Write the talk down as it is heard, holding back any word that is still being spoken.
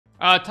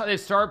They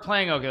start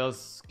playing. Okay,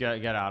 let's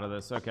get out of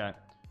this. Okay,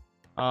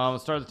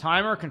 let's start the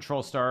timer.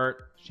 Control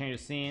start. Change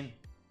the scene.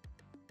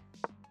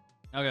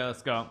 Okay,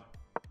 let's go.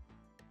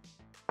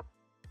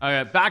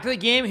 Okay, back to the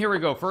game. Here we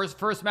go.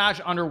 First match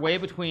underway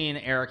between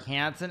Eric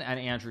Hansen and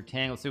Andrew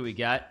Tang. Let's see what we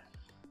get.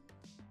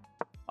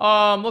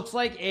 Looks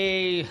like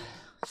a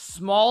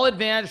small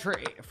advantage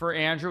for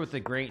Andrew with the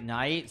Great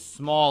Knight.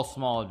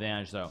 Small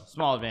advantage though.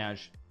 Small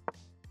advantage.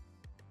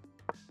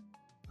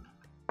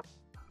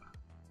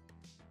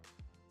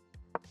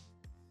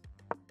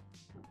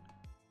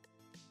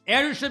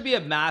 Andrew should be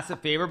a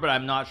massive favorite, but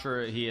I'm not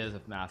sure he is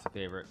a massive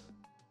favorite.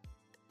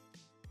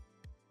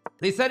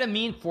 They said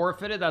Amin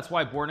forfeited. That's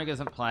why Bornik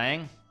isn't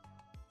playing.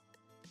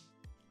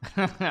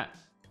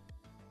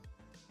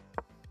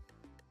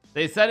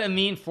 They said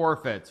Amin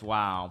forfeits.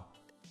 Wow.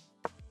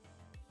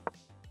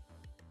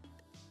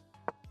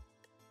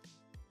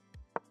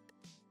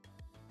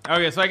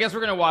 Okay, so I guess we're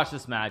gonna watch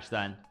this match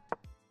then.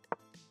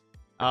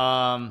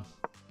 Yeah,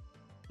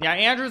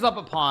 Andrew's up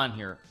a pawn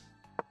here.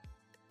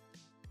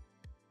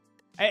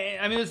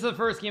 I mean, this is the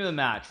first game of the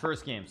match.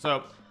 First game.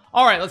 So,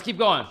 all right, let's keep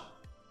going.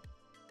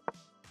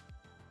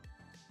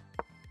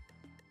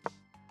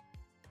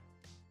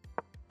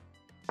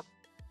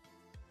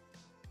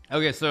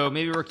 Okay, so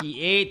maybe rook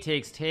e8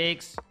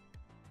 takes.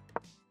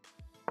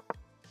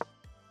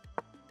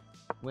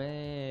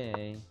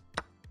 Way.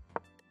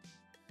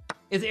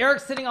 Is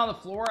Eric sitting on the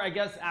floor? I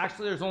guess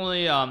actually there's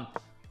only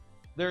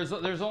there's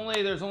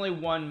only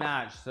one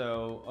match.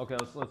 So okay,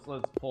 let's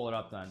pull it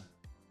up then.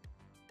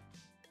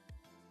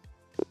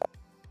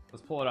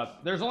 Let's pull it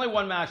up. There's only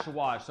one match to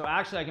watch, so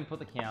actually I can put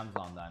the cams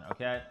on then.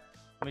 Okay,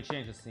 let me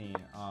change the scene.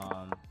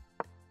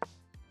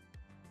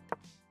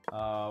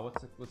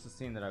 What's the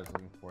scene that I was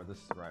looking for? This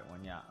is the right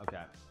one. Yeah.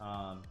 Okay.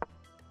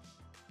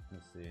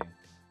 Let's see.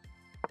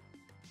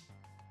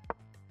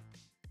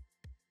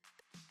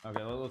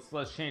 Okay,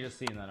 let's change the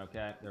scene then.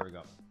 Okay, there we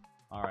go.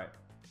 All right.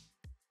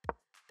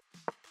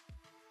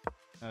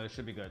 This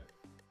should be good.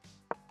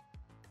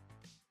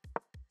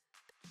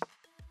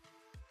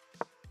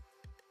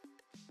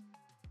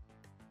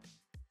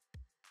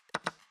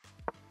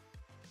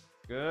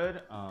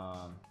 Good.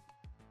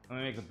 Let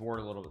me make the board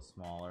a little bit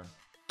smaller.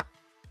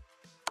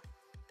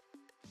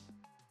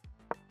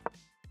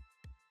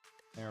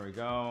 There we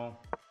go.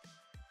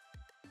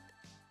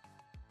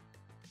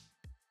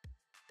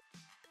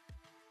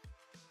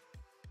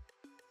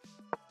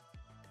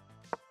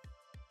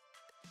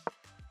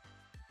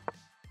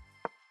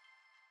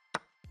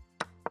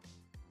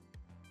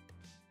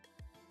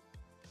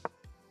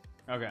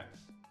 Okay.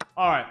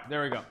 All right,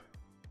 there we go.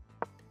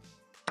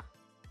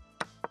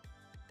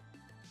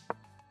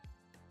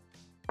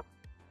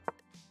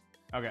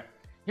 Okay,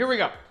 here we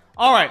go.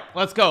 All right,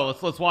 let's go.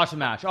 Let's watch the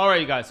match. All right,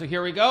 you guys, so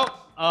here we go.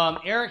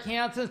 Eric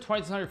Hansen's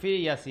 2600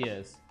 feet. Yes, he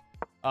is.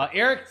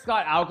 Eric's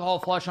got alcohol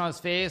flush on his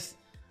face.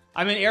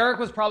 I mean, Eric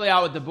was probably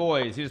out with the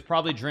boys. He was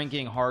probably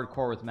drinking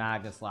hardcore with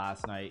Magnus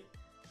last night.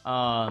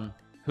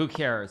 Who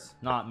cares?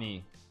 Not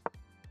me.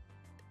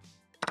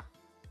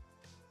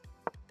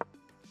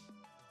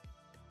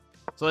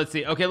 So let's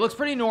see. Okay, looks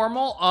pretty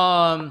normal.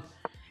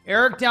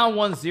 Eric down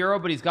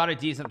 1-0, but he's got a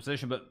decent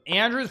position. But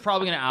Andrew's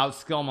probably going to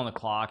outskill him on the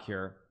clock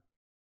here.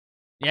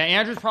 Yeah,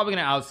 Andrew's probably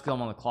going to outskill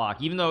him on the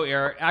clock, even though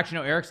Eric, actually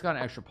no, Eric's got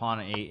an extra pawn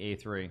at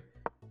A3.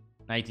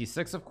 Knight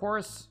d6, of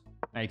course.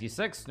 Knight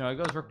d6. No, he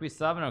goes rook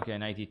b7. Okay,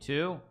 knight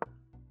d2.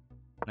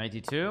 Knight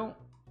d2.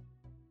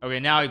 Okay,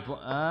 now he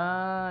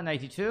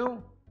knight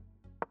d2.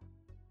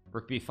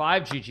 Rook b5.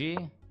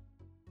 GG.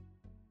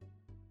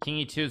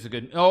 King e2 is a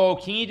good. Oh,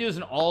 King e2 is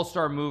an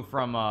all-star move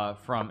from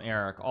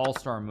Eric.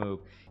 All-star move.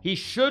 He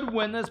should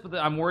win this, but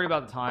I'm worried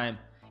about the time.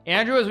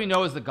 Andrew, as we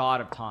know, is the god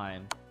of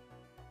time.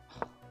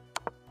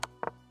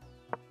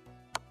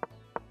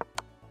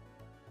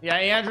 Yeah,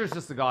 Andrew's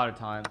just the god of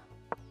time.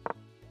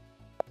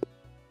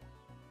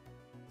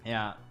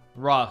 Yeah,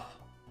 rough.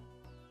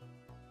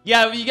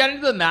 Yeah, when you get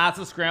into the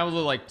massive scrambles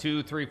with like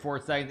 2, 3, 4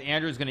 seconds,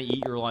 Andrew's gonna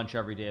eat your lunch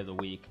every day of the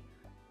week.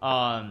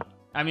 I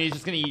mean, he's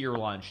just gonna eat your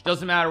lunch.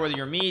 Doesn't matter whether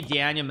you're me,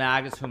 Daniel,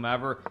 Magus,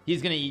 whomever.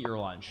 He's gonna eat your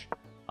lunch.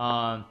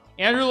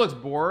 Andrew looks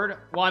bored.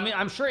 Well, I mean,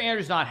 I'm sure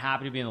Andrew's not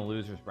happy to be in the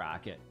losers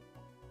bracket.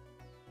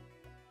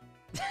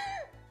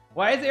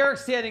 Why is Eric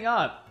standing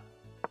up?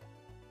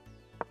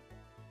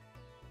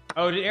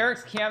 Oh, did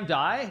Eric's cam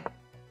die?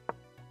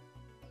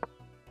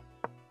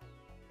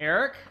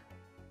 Eric?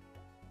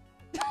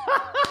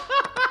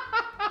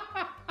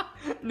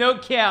 No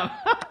cam.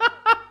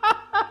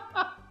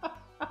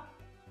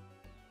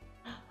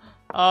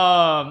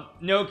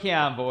 No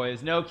cam,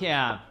 boys. No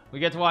cam. We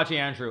get to watch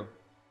Andrew.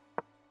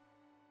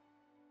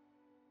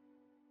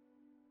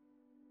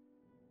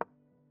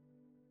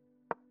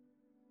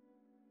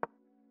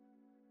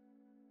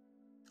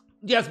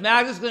 Yes,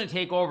 Magus is going to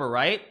take over,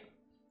 right?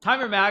 Time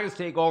for Magus to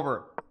take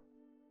over.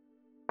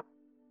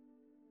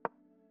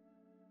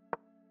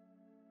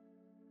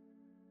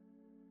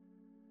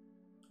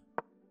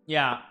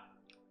 Yeah.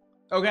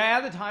 Okay, I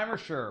have the timer,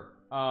 sure.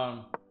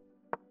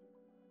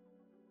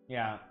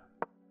 Yeah.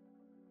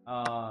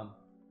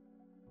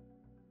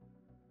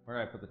 Where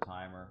did I put the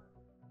timer?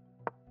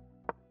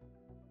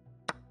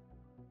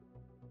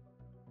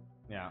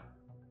 Yeah.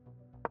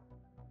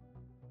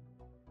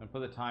 I'm gonna put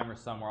the timer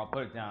somewhere. I'll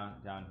put it down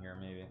here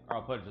maybe, or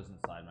I'll put it just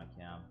inside my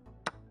cam.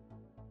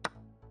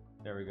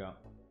 There we go.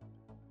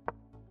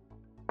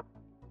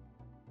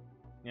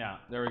 Yeah,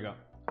 there we go.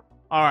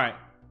 All right.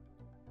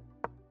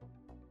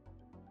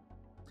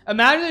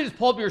 Imagine they just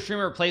pull up your stream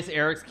and replace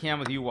Eric's cam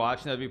with you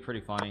watching. That'd be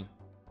pretty funny.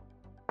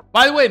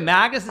 By the way,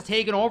 Magnus is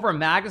taking over, and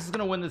Magnus is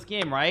gonna win this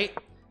game, right?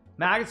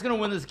 Magnus is gonna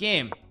win this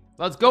game.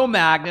 Let's go,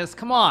 Magnus.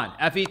 Come on.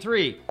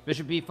 FE3,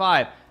 bishop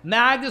B5.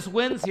 Magnus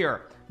wins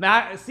here.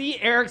 See,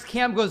 Eric's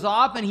cam goes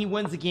off and he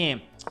wins the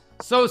game.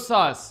 So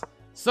sus.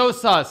 So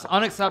sus.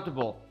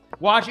 Unacceptable.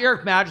 Watch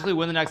Eric magically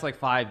win the next like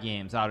 5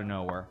 games out of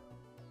nowhere.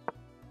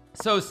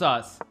 So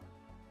sus.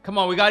 Come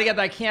on, we got to get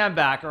that cam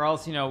back, or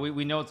else, you know,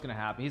 we know what's gonna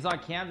happen. He's on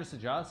cam. Just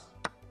adjust.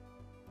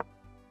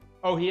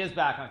 Oh, he is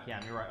back on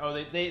cam. You're right. Oh,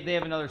 they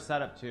have another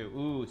setup too.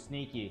 Ooh,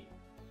 sneaky.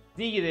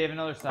 Sneaky, they have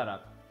another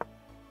setup.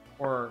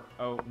 Or,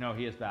 oh no,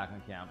 he is back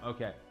on cam.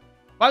 Okay.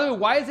 By the way,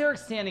 why is Eric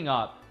standing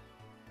up?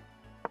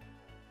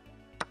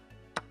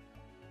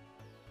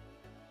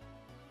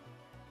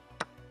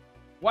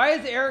 Why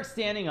is Eric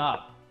standing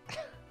up?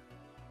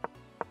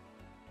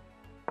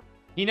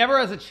 He never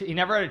had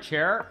a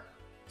chair.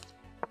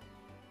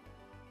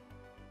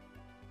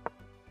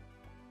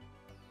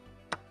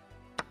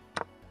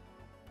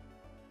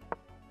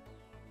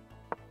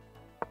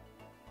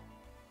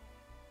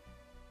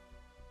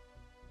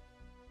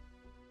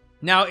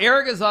 Now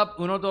Eric is up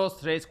 1, 2,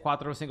 3, 4,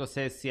 5,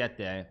 6,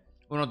 7.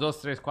 1, 2,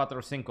 3,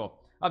 4, 5.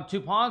 Up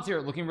 2 pawns here,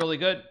 looking really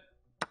good.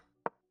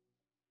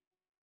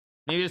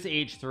 Maybe just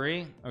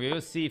h3. Okay, go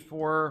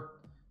c4.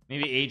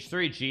 Maybe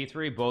h3,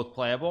 g3, both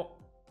playable.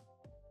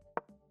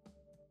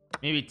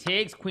 Maybe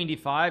takes queen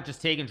d5.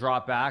 Just take and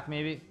drop back.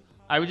 Maybe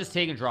I would just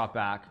take and drop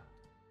back.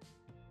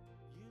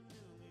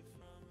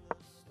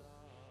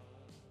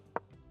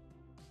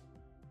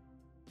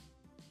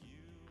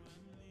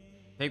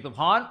 Take the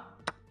pawn.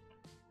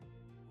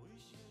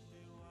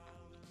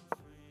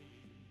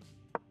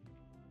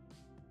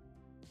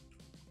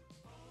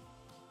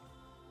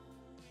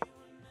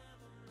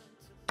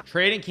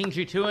 Trading king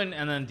g2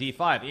 and then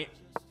d5.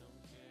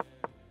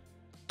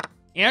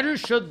 Andrew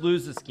should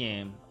lose this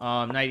game.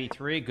 Knight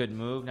e3, good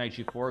move. Knight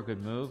g4,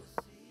 good move.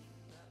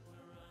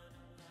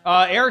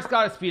 Eric's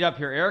got to speed up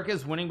here. Eric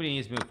is winning, but he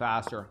needs to move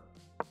faster.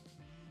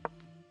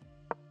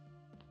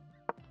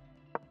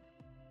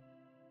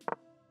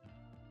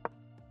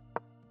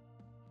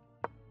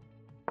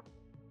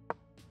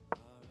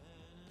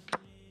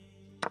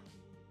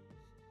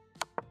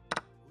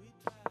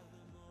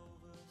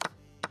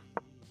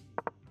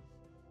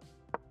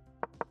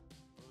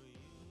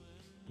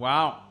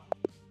 Wow.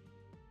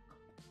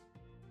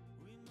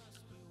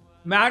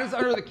 Matt is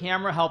under the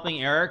camera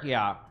helping Eric.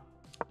 Yeah.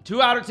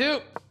 2 out of 2.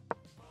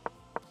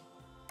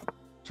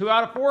 2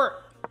 out of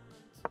 4.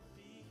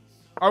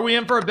 Are we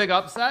in for a big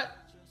upset?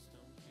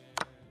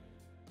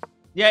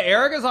 Yeah,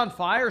 Eric is on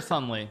fire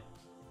suddenly.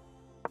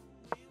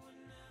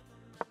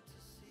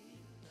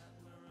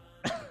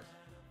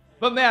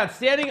 But man,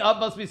 standing up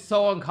must be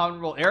so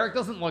uncomfortable. Eric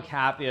doesn't look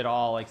happy at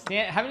all. Like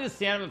having to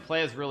stand up and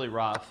play is really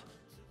rough.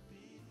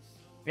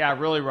 Yeah,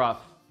 really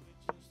rough.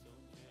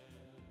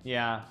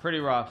 Yeah, pretty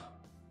rough.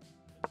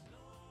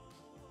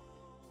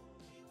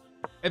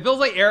 It feels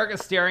like Eric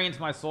is staring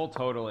into my soul.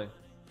 Totally.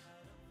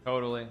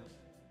 Totally.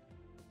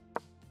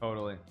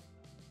 Totally.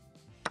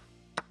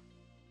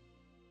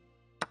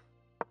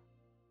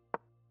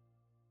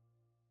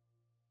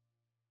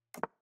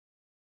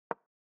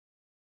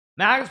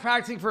 Mag is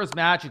practicing for his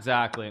match.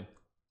 Exactly.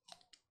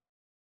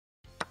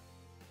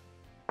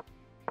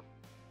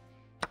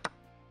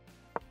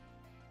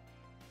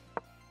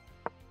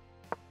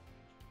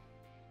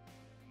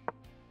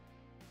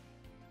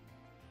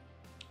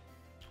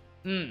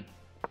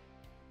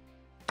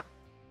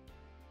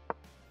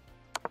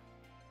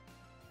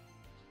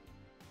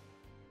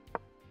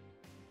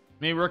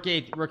 Maybe rook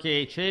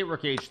h8,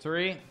 rook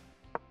h3.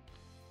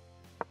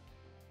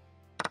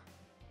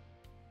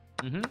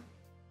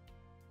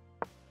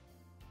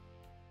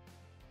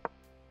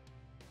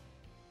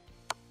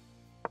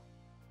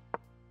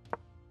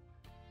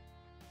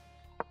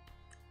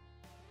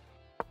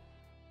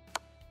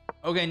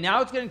 Okay,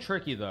 now it's getting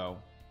tricky though.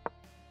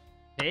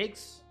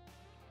 Takes.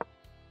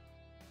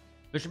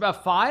 Bishop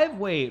f5.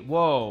 Wait,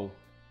 whoa.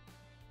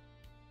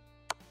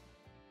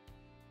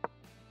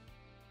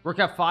 Rook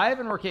f5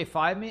 and rook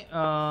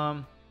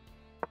a5.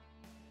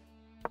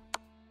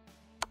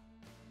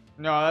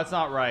 No, that's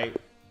not right.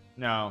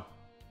 No.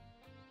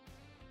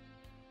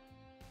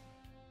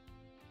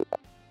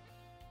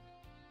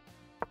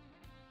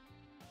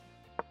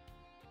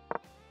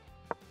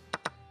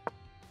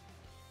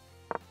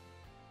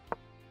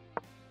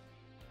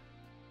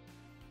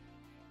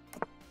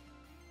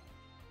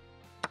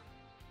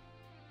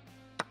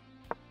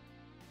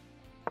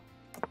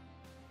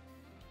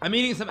 I'm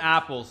eating some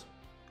apples.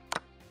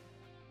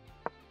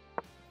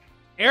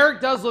 Eric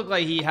does look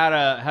like he had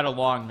a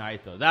long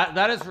night though.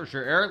 That is for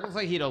sure. Eric looks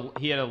like he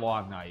had a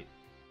long night.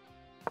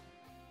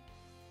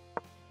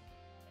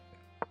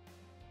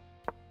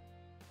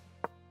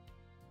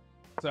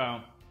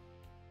 So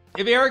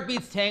if Eric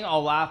beats Tang,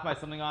 I'll laugh my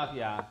something off.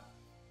 Yeah,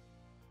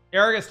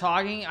 Eric is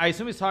talking. I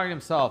assume he's talking to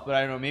himself, but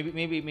I don't know.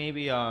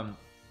 Maybe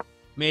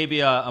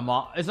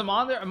Amon, is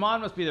Amon there?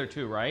 Amon must be there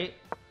too, right?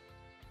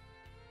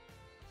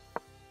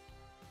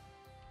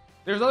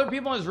 There's other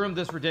people in his room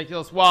this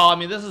ridiculous. Well, I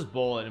mean, this is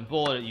Bullet, and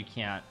Bullet you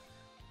can't.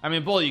 I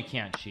mean, Bullet you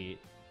can't cheat.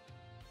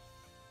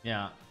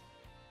 Yeah.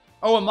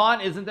 Oh,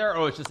 Amon isn't there?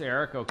 Oh, it's just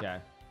Eric. Okay.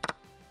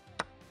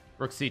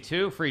 Rook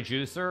C2, free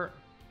juicer,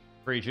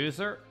 free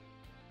juicer.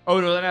 Oh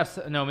no,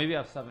 then no, maybe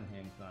F7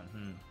 hangs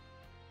then.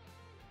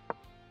 But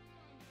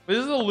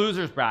this is a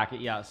loser's bracket.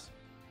 Yes.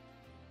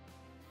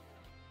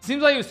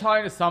 Seems like he was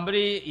talking to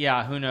somebody.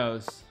 Yeah, who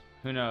knows?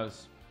 Who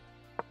knows?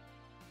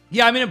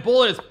 Yeah, I mean, a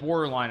Bullet is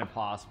borderline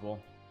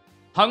impossible.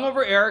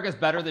 Hungover Eric is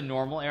better than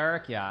normal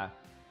Eric. Yeah.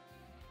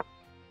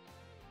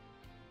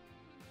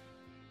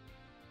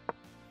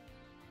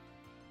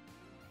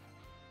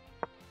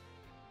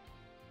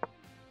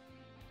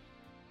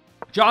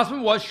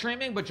 Jocelyn was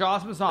streaming, but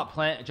Jocelyn's not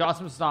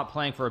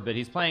playing for a bit.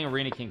 He's playing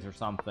Arena Kings or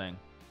something.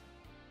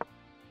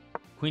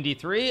 Queen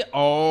D3.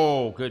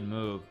 Oh, good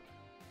move.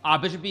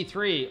 Bishop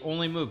B3.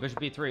 Only move. Bishop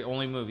B3.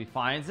 Only move. He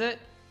finds it.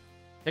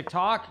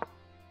 TikTok.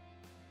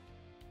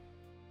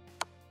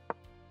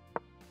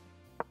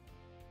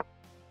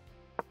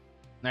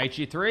 Knight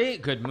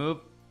G3. Good move.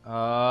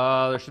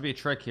 There should be a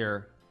trick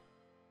here.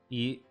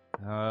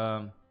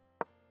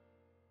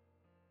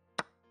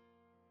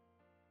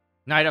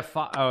 Knight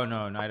F5. Oh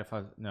no, Knight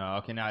F5. No,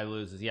 okay, now he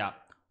loses. Yeah,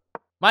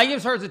 my game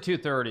starts at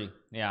 2:30.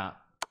 Yeah.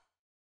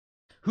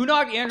 Who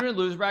knocked Andrew in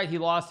loser bracket? He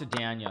lost to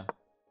Danya.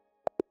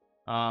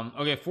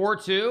 Okay,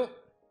 4-2.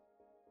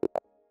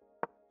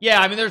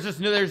 Yeah, I mean,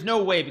 there's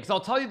no way, because I'll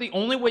tell you the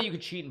only way you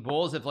could cheat in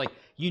Bull is if like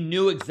you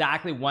knew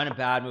exactly when a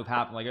bad move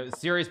happened, like a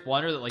serious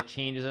blunder that like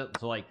changes it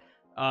to like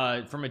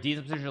from a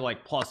decent position to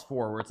like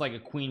 +4, where it's like a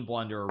queen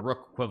blunder or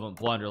rook equivalent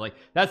blunder. Like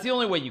that's the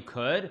only way you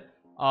could.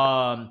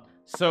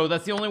 So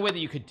that's the only way that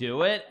you could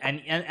do it,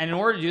 and in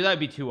order to do that, it'd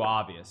be too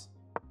obvious,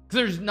 because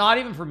there's not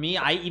even, for me,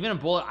 even in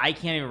Bullet, I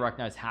can't even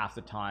recognize half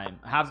the time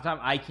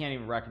I can't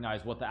even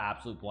recognize what the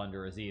absolute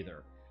blunder is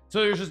either.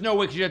 So there's just no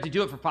way, because you have to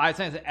do it for 5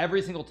 seconds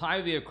every single time.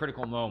 It'd be a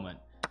critical moment.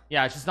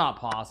 Yeah, it's just not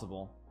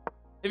possible.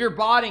 If you're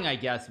botting, I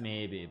guess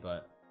maybe,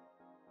 but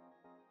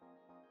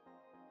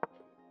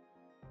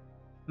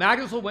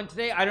Magnus will win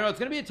today. I don't know, it's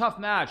gonna be a tough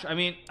match. I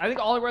mean, I think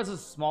Olivares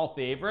is a small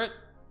favorite.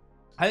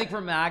 I think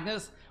for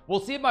Magnus, we'll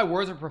see if my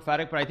words are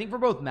prophetic, but I think for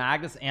both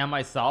Magnus and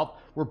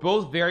myself, we're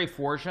both very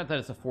fortunate that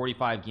it's a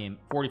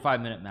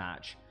 45-minute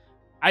match.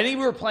 I think if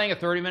we were playing a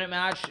 30-minute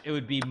match, it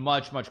would be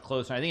much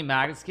closer. I think in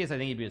Magnus' case, I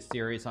think he'd be a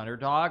serious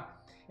underdog.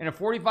 In a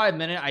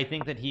 45-minute, I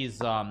think that he's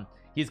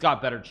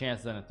got better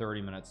chances than in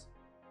 30 minutes.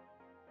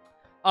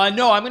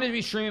 No, I'm going to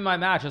be streaming my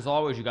match as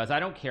always, you guys. I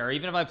don't care.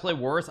 Even if I play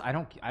worse, I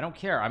don't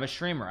care. I'm a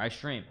streamer. I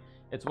stream.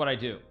 It's what I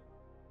do.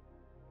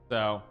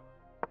 So,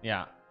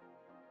 yeah.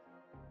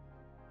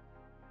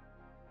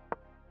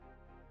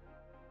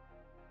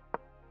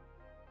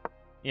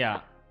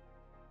 Yeah.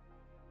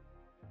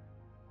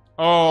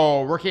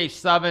 Oh, rook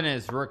h7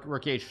 is rook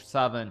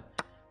h7.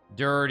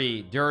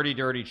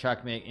 Dirty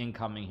checkmate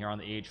incoming here on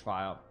the H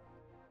file.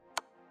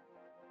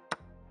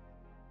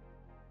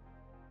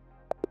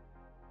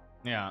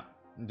 Yeah,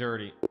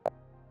 dirty.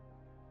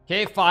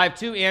 Okay,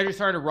 5-2. Andrew's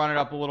starting to run it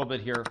up a little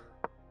bit here.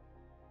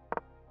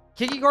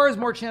 Hikaru has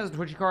more chances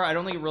than TwitchHikaru. I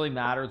don't think it really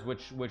matters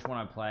which one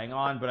I'm playing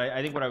on, but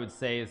I think what I would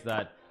say is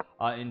that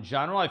in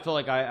general, I feel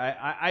like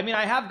I mean,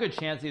 I have good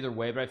chance either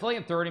way, but I feel like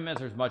in 30 minutes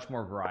there's much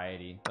more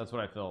variety. That's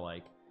what I feel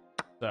like.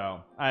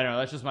 So I don't know,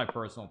 that's just my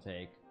personal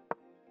take.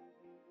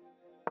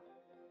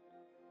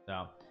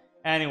 So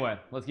anyway,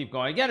 let's keep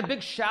going. Again, a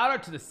big shout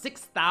out to the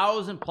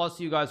 6,000 plus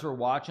you guys who are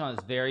watching on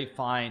this very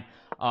fine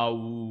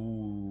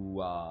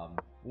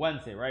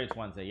Wednesday, right? It's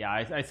Wednesday. Yeah,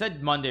 I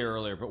said Monday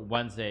earlier, but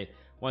Wednesday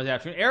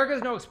afternoon. Eric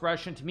has no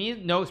expression. To me,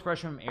 no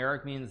expression from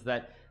Eric means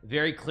that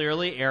very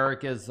clearly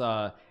Eric's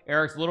a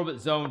little bit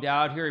zoned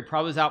out here. He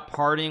probably was out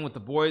partying with the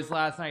boys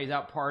last night. He's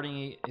out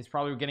partying. He's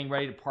probably getting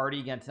ready to party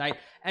again tonight.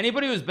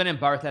 Anybody who's been in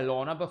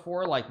Barcelona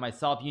before, like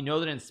myself, you know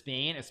that in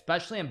Spain,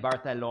 especially in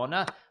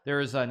Barcelona, there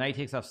is a knight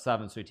takes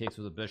f7, so he takes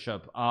with a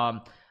bishop.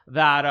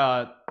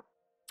 That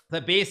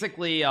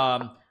basically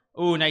oh,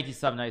 knight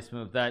d7, nice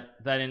move.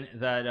 That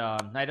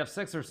knight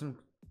f6, there's some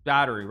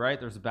battery, right?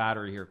 There's a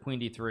battery here.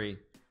 Queen d3.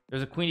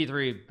 There's a queen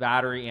d3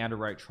 battery and a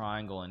right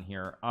triangle in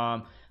here.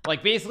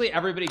 Like basically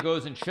everybody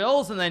goes and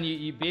chills, and then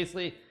you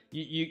basically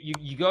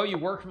you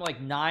work from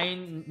like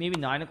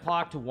 9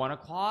 o'clock to 1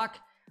 o'clock.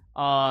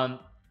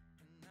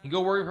 You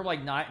go working from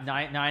like 9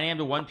 a.m.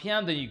 to 1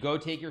 p.m. Then you go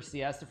take your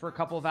siesta for a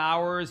couple of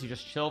hours. You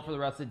just chill for the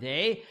rest of the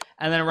day,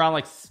 and then around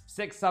like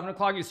 7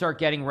 o'clock you start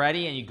getting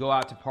ready and you go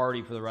out to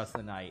party for the rest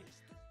of the night.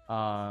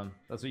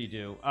 That's what you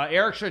do.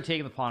 Eric should have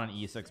taken the pawn on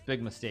e6.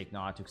 Big mistake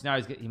not to, because now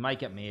he might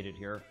get mated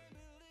here.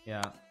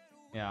 Yeah.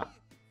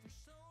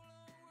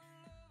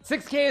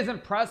 6k is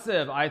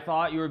impressive. I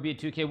thought you would be at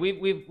 2k.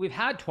 We've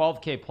had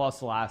 12k plus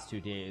the last 2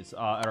 days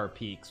at our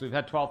peaks. We've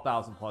had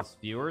 12,000 plus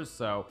viewers,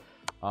 so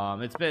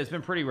It's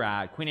been pretty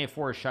rad. Queen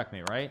a4 is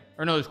checkmate, right?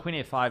 Or no, there's queen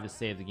a5 to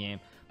save the game,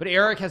 but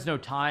Eric has no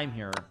time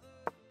here.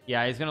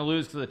 Yeah, he's gonna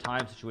lose to the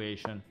time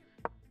situation.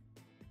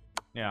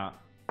 Yeah,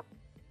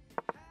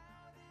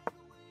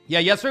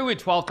 yesterday we had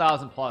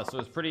 12,000 plus, so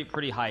it was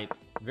pretty hype.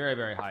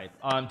 Very hype.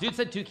 Dude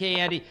said 2K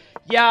Andy.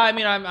 Yeah, I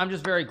mean, I'm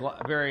just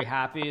very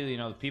happy, you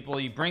know, the people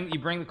you bring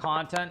the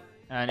content,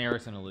 and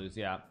Eric's gonna lose.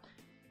 Yeah,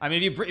 I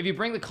mean, if you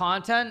bring the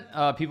content,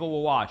 people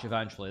will watch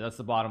eventually. That's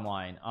the bottom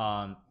line.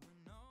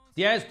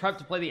 Yeah, is prepped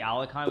to play the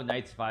Alekai with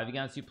knight c5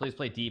 against you. Please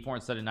play d4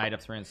 instead of knight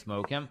f3 and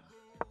smoke him.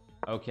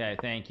 Okay,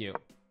 thank you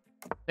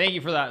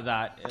for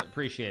that.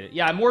 Appreciate it.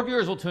 Yeah, more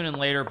viewers will tune in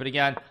later, but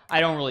again, I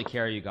don't really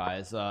care, you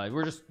guys.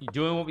 We're just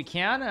doing what we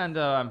can, and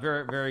I'm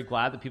very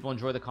glad that people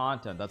enjoy the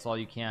content. That's all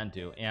you can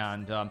do.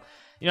 And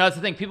you know, that's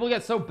the thing, people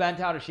get so bent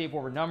out of shape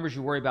over numbers.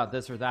 You worry about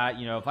this or that.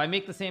 You know, if I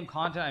make the same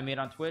content I made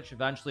on Twitch,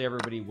 eventually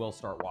everybody will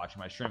start watching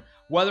my stream,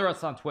 whether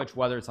it's on Twitch,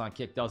 whether it's on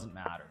Kick, doesn't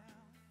matter.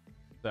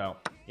 So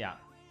yeah,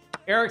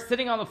 Eric's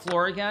sitting on the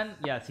floor again.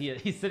 Yes,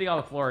 he's sitting on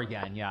the floor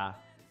again. Yeah.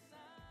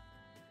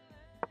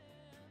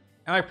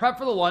 Am I prepped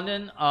for the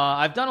London?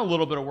 I've done a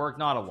little bit of work,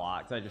 not a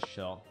lot, because I just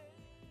chill.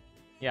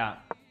 Yeah.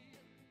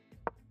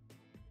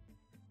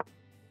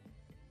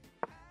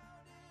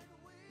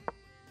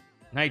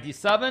 Knight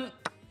d7.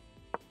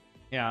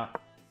 Yeah.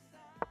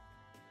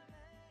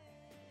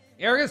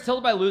 Eric is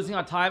tilted by losing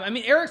on time. I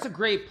mean, Eric's a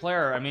great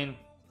player. I mean,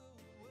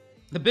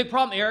 the big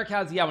problem Eric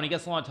has, yeah, when he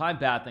gets a long time,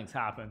 bad things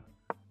happen.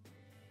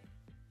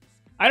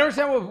 I don't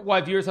understand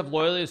why viewers have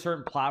loyalty to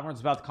certain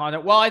platforms about the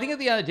content. Well, I think at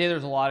the end of the day,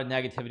 there's a lot of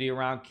negativity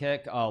around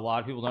Kick. A lot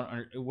of people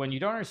when you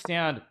don't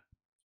understand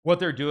what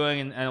they're doing,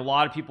 and a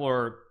lot of people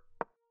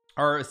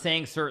are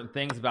saying certain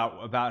things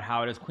about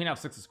how it is. Queen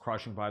f6 is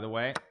crushing, by the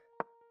way.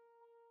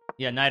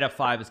 Yeah, knight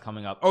f5 is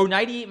coming up. Oh,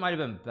 knight e8 might have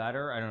been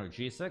better. I don't know.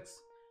 G6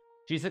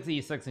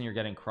 e6, and you're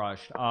getting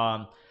crushed.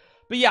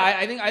 But yeah,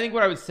 I think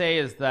what I would say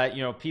is that,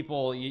 you know,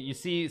 people, you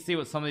see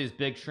what some of these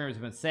big streamers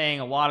have been saying.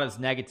 A lot of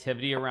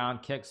negativity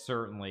around Kick,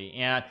 certainly.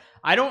 And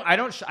I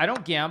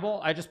don't gamble.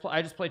 I just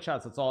play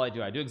chess. That's all I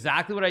do. I do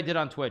exactly what I did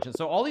on Twitch. And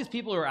so all these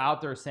people who are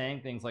out there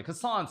saying things like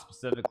Hassan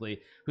specifically,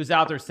 who's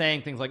out there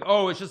saying things like,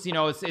 oh, it's just, you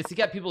know, it's to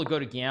get people to go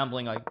to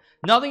gambling. Like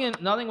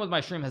nothing with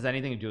my stream has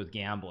anything to do with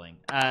gambling.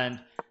 And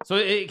so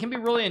it can be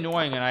really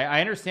annoying. And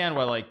I understand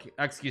why like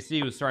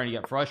XQC was starting to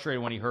get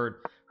frustrated when he heard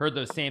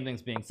those same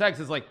things being said. 'Cause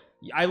it's like,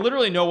 I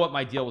literally know what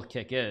my deal with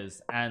Kick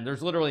is, and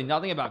there's literally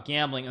nothing about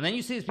gambling. And then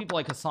you see these people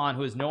like Hassan,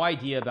 who has no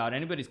idea about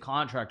anybody's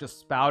contract, just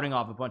spouting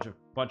off a bunch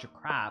of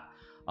crap,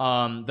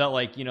 that,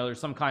 like, you know, there's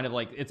some kind of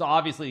like, it's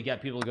obviously to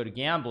get people to go to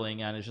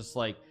gambling, and it's just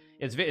like,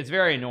 it's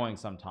very annoying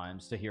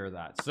sometimes to hear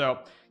that. So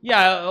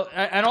yeah,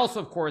 and also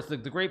of course the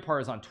great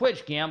part is on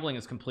Twitch, gambling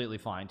is completely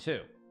fine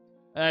too.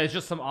 It's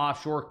just some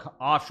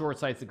offshore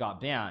sites that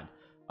got banned,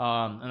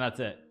 and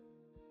that's it.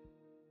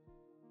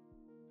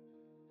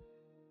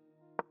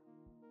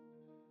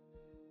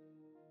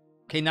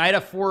 Okay, knight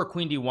f4 or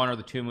queen d1 are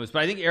the two moves,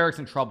 but I think Eric's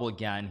in trouble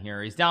again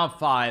here. He's down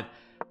 5.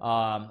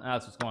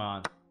 That's what's going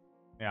on.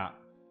 Yeah,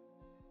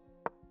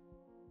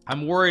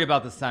 I'm worried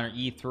about the center.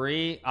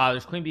 E3.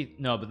 There's queen b,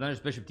 no, but then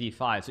there's bishop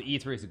d5, so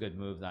e3 is a good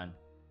move then.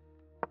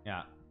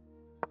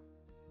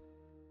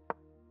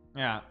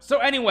 Yeah, so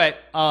anyway,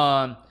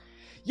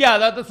 yeah,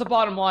 that's the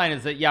bottom line,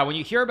 is that, yeah, when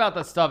you hear about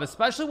that stuff,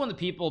 especially when the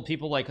people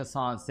like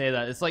Hassan say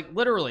that, it's like,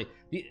 literally,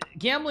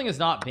 gambling is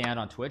not banned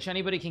on Twitch.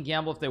 Anybody can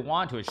gamble if they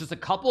want to. It's just a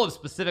couple of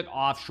specific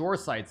offshore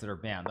sites that are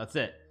banned. That's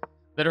it.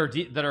 That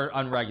are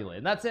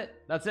unregulated. That's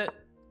it.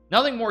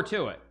 Nothing more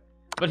to it.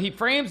 But he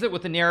frames it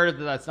with the narrative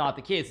that that's not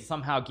the case, that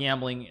somehow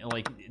gambling,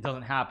 like, it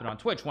doesn't happen on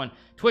Twitch, when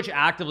Twitch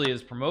actively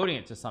is promoting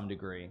it to some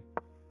degree.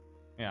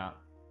 Yeah.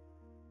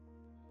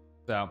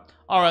 So,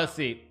 all right, let's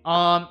see.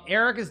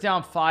 Eric is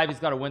down 5. He's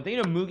got to win. Thank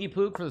you to Moogie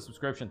Pook for the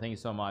subscription. Thank you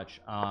so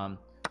much.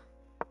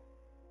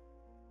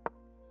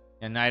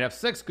 And knight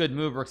f6, good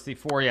move. Rook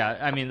c4. Yeah,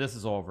 I mean, this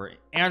is over.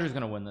 Andrew's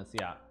gonna win this.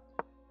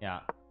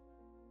 Yeah.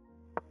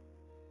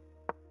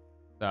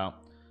 So,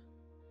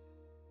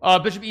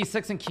 bishop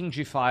e6 and king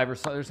g5, or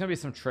so. There's gonna be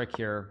some trick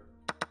here.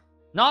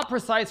 Not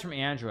precise from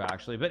Andrew,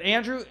 actually, but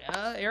Andrew,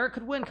 Eric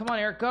could win. Come on,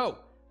 Eric, go,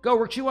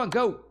 rook g1,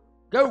 go.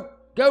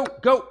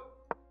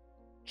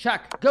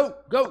 Check,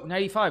 go,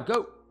 knight e5,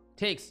 go,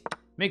 takes,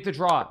 make the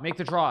draw,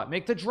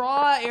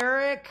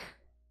 Eric.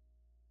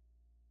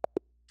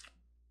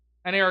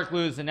 And Eric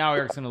loses, and now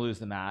Eric's gonna lose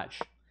the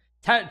match.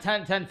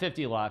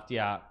 10:50 left.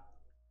 Yeah.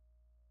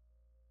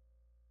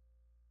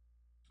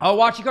 I'll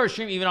watch Hikaru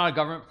stream even on a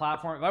government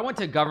platform. If I went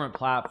to a government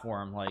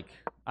platform, like,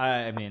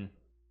 I mean,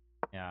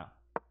 yeah.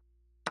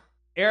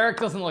 Eric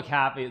doesn't look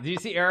happy. Do you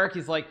see Eric?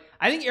 He's like,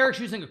 I think Eric's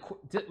using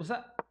was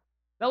that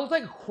looked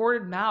like a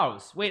corded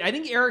mouse. Wait, I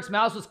think Eric's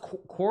mouse was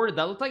corded.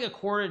 That looked like a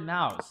corded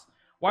mouse.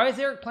 Why is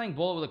Eric playing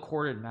bullet with a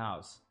corded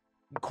mouse?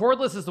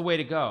 Cordless is the way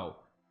to go.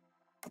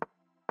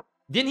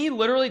 Didn't he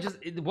literally just,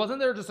 wasn't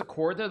there just a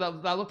cord there?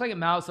 That looked like a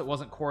mouse that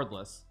wasn't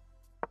cordless.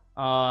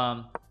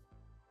 Yeah,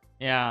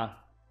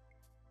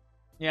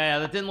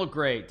 that didn't look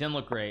great.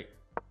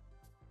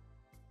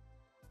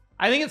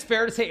 I think it's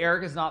fair to say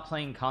Eric is not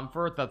playing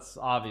comfort. That's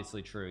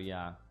obviously true.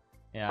 Yeah,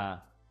 yeah.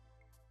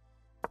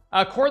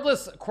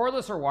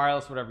 Cordless or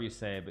wireless, whatever you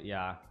say, but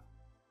yeah,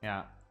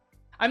 yeah.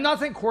 I'm not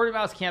saying corded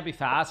mouse can't be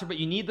faster, but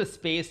you need the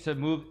space to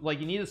move. Like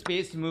you need the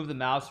space to move the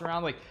mouse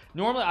around. Like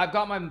normally I've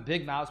got my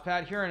big mouse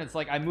pad here and it's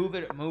like I move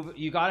it.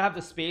 You got to have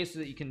the space so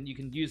that you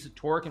can use the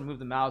torque and move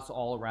the mouse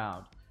all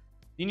around.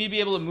 You need to be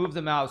able to move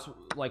the mouse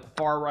like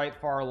far right,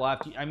 far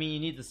left. I mean, you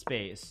need the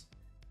space.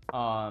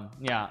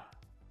 Yeah,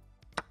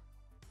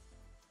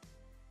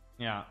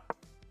 yeah.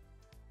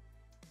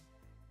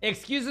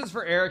 Excuses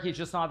for Eric, he's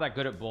just not that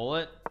good at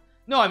bullet.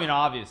 No, I mean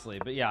obviously,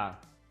 but yeah,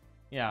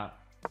 yeah.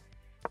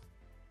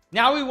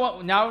 Now we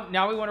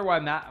wonder why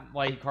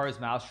Hikaru's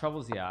mouse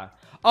troubles. Yeah.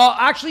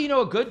 Actually, you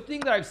know, a good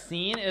thing that I've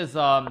seen is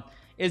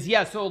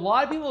yeah. So a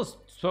lot of people have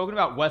spoken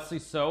about Wesley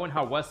So and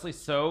how Wesley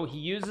So he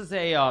uses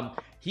a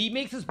he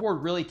makes his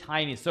board really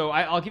tiny. So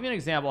I'll give you an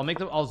example.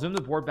 I'll zoom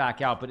the board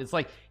back out, but it's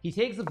like he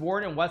takes the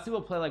board and Wesley will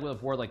play like with a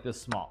board like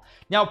this small.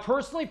 Now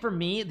personally for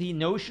me, the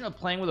notion of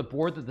playing with a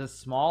board that's this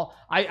small,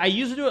 I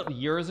used to do it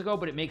years ago,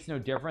 but it makes no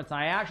difference.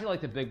 I actually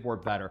like the big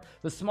board better.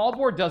 The small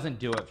board doesn't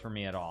do it for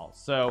me at all.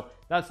 So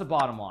that's the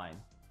bottom line,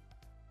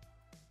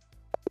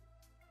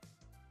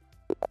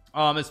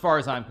 as far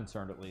as I'm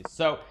concerned, at least.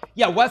 So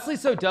yeah, Wesley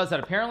So does that.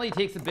 Apparently he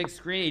takes a big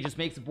screen, he just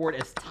makes the board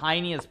as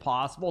tiny as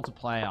possible to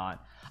play on.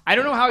 I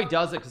don't know how he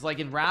does it, because like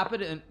in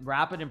rapid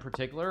in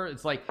particular,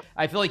 it's like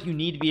I feel like you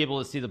need to be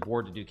able to see the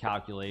board to do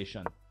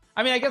calculation.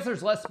 I mean, I guess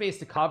there's less space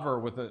to cover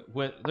with the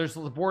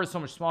board is so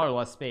much smaller,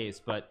 less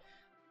space, but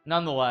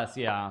nonetheless,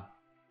 yeah,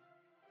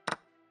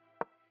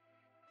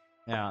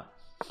 yeah.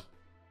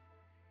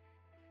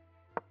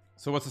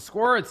 So what's the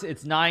score? It's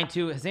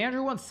 9-2. Has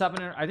Andrew won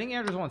 7? I think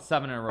Andrew's won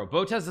 7 in a row.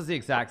 Botez is the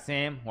exact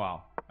same.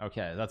 Wow.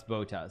 Okay, that's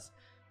Botez.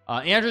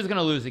 Andrew's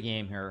gonna lose a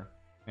game here.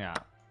 Yeah.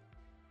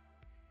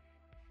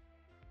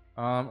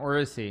 Or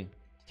is he?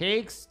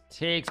 Takes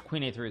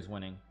Queen A3 is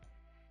winning.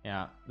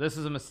 Yeah, this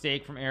is a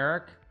mistake from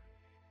Eric.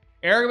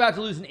 Eric about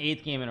to lose an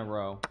 8th game in a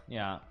row.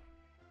 Yeah.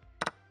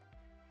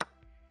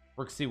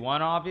 Rook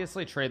C1,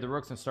 obviously. Trade the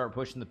rooks and start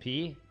pushing the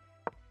P.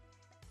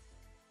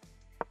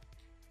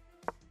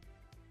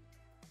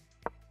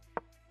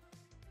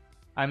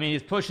 I mean,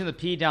 he's pushing the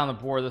P down the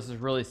board. This is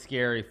really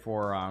scary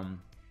for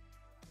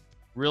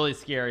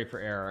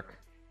Eric.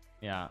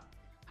 Yeah.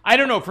 I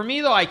don't know. For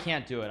me though, I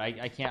can't do it.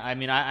 I can't. I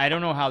mean, I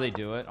don't know how they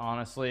do it,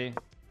 honestly.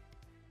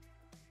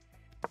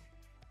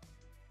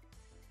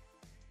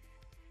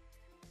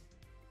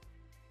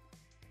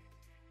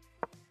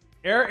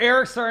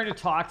 Eric's starting to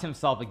talk to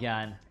himself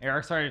again.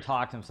 Eric's starting to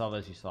talk to himself,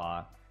 as you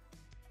saw.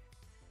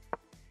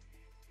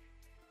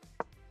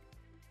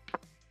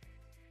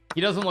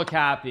 He doesn't look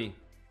happy.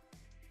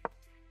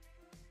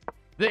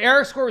 The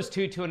Eric score was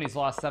 2-2 and he's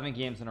lost 7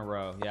 games in a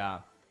row. Yeah.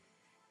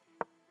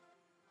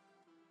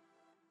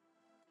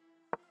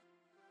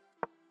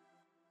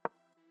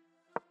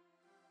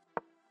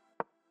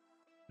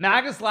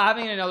 Magnus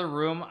laughing in another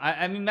room.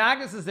 I mean,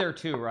 Magnus is there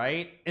too,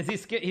 right? Is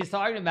he's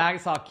talking to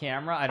Magnus off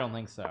camera? I don't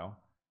think so.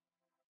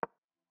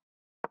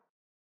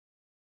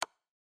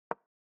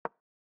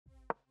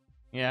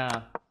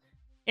 Yeah.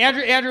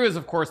 Andrew is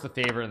of course the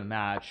favorite in the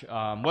match.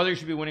 Whether he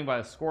should be winning by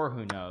the score,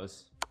 who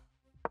knows?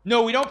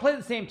 No, we don't play at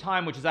the same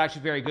time, which is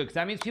actually very good because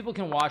that means people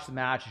can watch the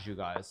matches, you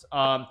guys.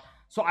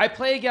 So I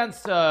play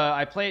against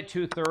I play at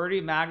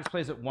 2:30. Magnus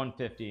plays at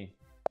 1:50.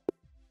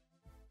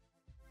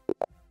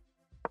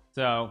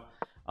 So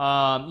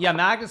yeah,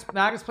 Magnus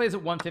plays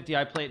at 1:50.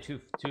 I play at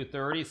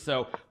 2:30.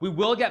 So we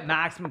will get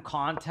maximum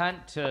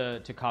content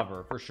to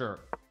cover for sure.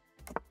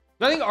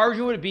 I think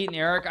Arjun would have beaten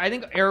Eric. I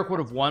think Eric would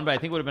have won, but I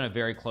think it would have been a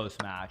very close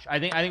match. I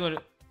think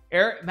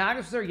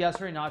Magnus was there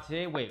yesterday, not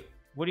today. Wait,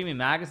 what do you mean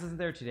Magnus isn't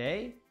there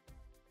today?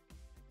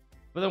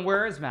 But then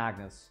where is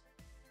Magnus?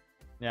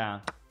 Yeah.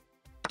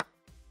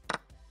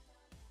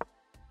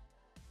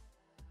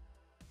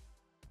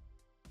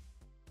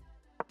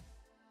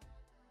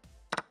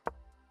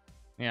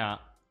 Yeah.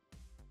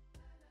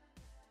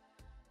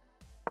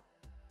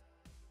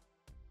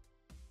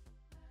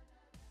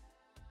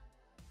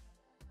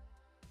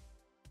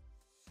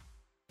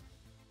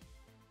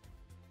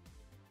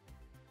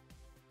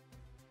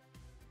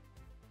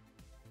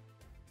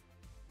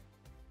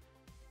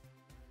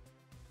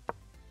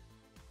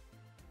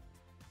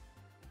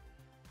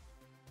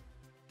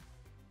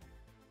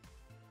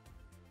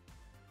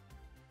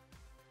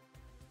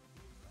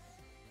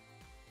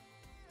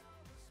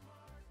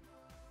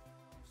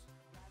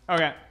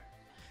 Okay.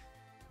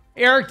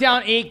 Eric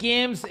down 8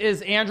 games.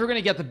 Is Andrew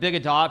gonna get the big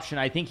adoption?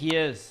 I think he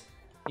is.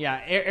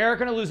 Yeah, Eric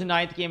gonna lose a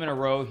 9th game in a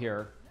row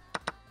here,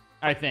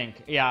 I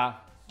think. Yeah.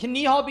 Can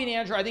Nihal beat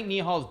Andrew? I think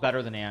Nihal is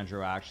better than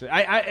Andrew, actually.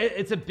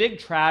 It's a big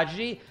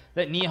tragedy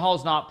that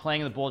Nihal's not playing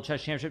in the Bullet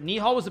Chess Championship.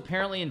 Nihal was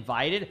apparently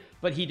invited,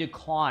 but he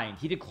declined.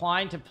 He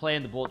declined to play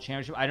in the Bullet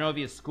Championship. I don't know if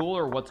he has school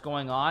or what's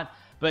going on,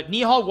 but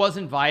Nihal was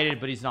invited,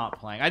 but he's not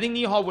playing. I think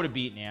Nihal would have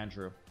beaten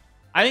Andrew.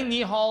 I think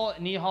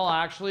Nihal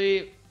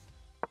actually...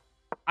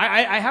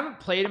 I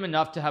haven't played him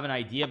enough to have an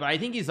idea, but I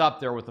think he's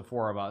up there with the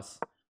 4 of us.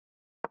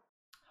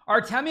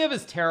 Artemiev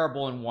is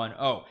terrible in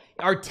 1-0.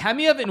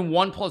 Artemiev in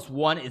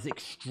 1+1 is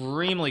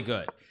extremely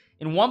good.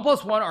 In 1+1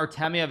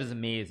 Artemiev is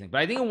amazing,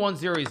 but I think in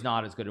 1-0 he's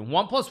not as good. In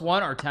 1+1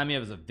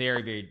 Artemiev is a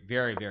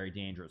very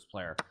dangerous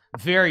player.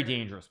 Very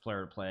dangerous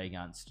player to play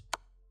against.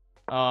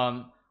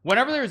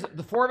 Whenever there's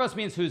the four of us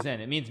means who's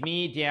in. It means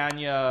me,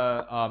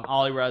 Danya,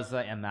 Ali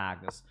Reza, and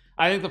Magnus.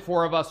 I think the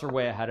four of us are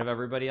way ahead of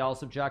everybody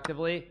else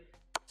objectively.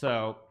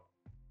 So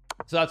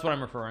that's what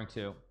I'm referring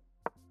to.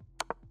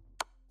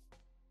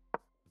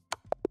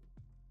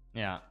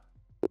 Yeah.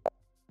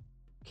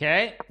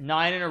 Okay,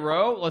 9 in a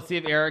row. Let's see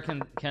if Eric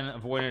can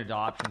avoid an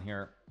adoption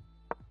here.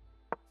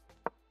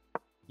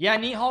 Yeah,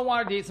 Nihal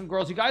wanted to date some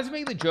girls. You guys are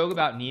making the joke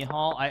about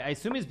Nihal. I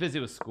assume he's busy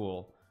with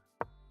school.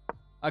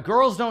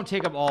 Girls don't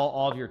take up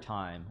all of your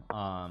time.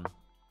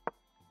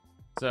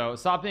 So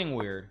stop being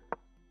weird.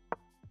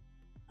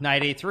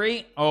 Knight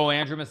A3. Oh,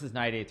 Andrew misses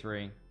Knight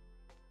A3.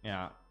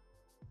 Yeah.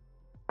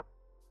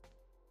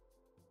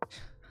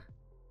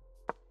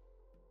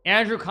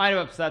 Andrew kind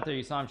of upset there.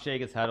 You saw him shake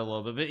his head a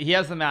little bit, but he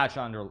has the match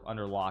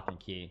under lock and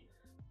key.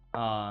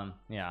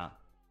 Yeah.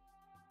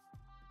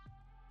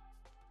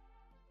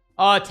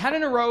 10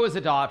 in a row is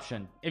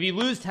adoption. If you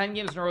lose 10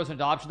 games in a row is an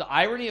adoption. The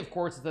irony, of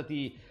course, is that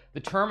the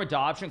term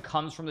adoption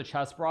comes from the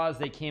chess bras.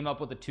 They came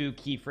up with the two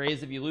key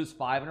phrases. If you lose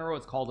 5 in a row,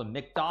 it's called a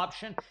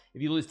micdoption.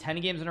 If you lose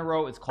 10 games in a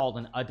row, it's called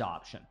an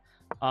adoption.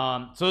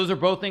 So those are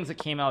both things that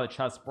came out of the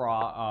chess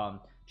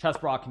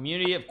bra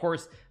community. Of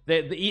course,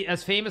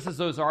 as famous as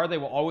those are, they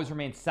will always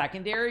remain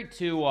secondary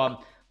to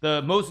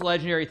the most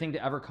legendary thing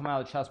to ever come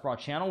out of the chess bra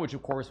channel, which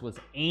of course was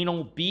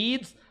anal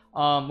beads,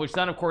 which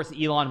then of course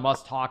Elon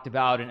Musk talked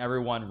about and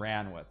everyone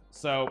ran with.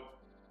 So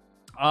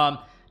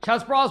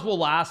chess bras will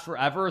last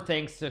forever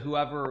thanks to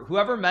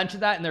whoever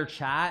mentioned that in their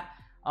chat,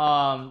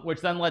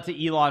 which then led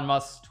to Elon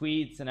Musk's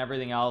tweets and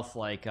everything else.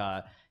 Like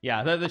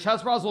yeah, the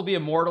chess bras will be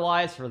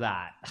immortalized for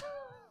that.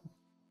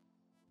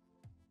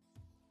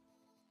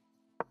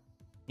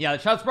 Yeah,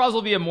 the chess bras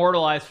will be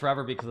immortalized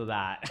forever because of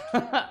that.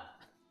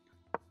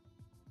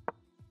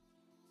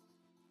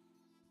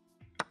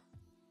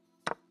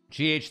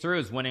 GH3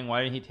 is winning.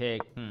 Why didn't he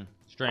take?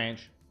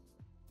 Strange.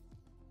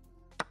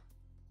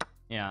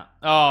 Yeah.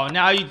 Oh,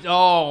 now you.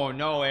 Oh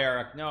no,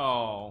 Eric.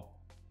 No.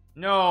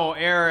 No,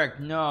 Eric.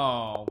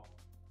 No.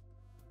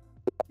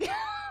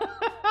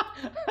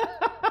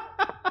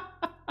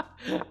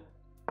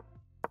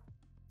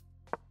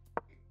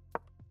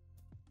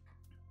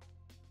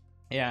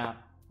 Yeah.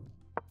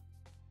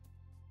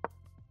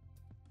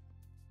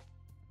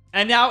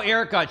 And now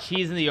Eric got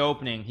cheese in the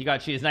opening. He got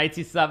cheese. Knight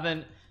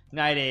C7,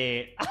 Knight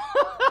 8.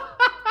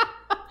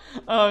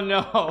 Oh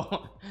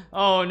no.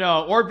 Oh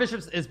no. Or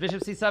is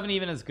Bishop C7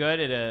 even as good?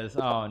 It is.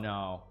 Oh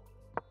no.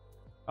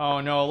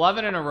 Oh no.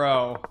 11 in a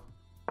row.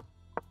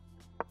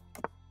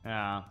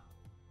 Yeah.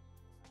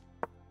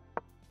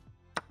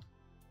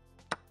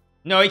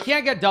 No, he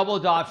can't get double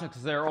adoption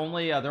because there are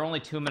only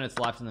 2 minutes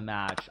left in the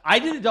match. I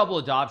did a double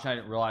adoption. I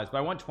didn't realize, but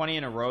I won 20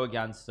 in a row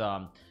against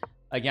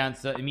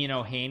Amin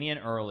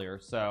Ohanian earlier.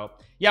 So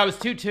yeah, it was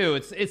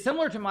 2-2. It's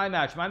similar to my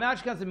match. My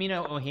match against Amin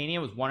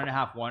Ohanian was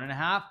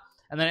 1.5,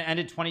 and then it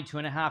ended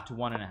 22.5 to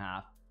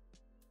 1.5.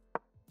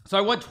 So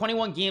I won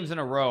 21 games in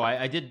a row.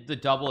 I did the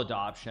double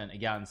adoption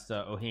against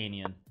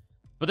Ohanian,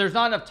 but there's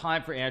not enough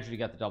time for Andrew to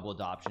get the double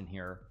adoption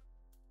here.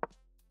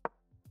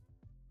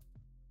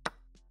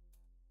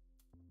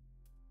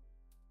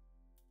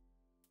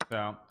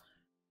 So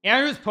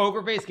Andrew's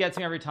poker face gets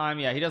me every time.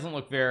 Yeah, he doesn't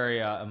look very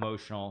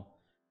emotional.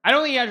 I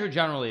don't think Andrew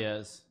generally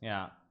is.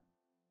 Yeah.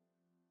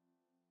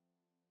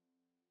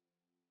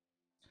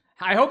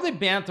 I hope they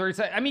ban 30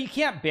 seconds. I mean, you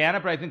can't ban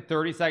it, but I think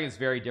 30 seconds is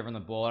very different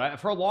than bullet.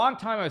 For a long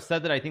time, I've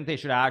said that I think they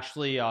should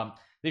actually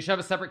they should have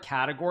a separate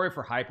category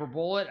for hyper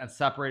bullet and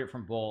separate it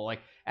from bullet.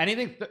 Like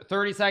anything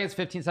 30 seconds,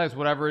 15 seconds,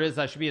 whatever it is,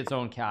 that should be its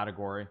own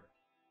category.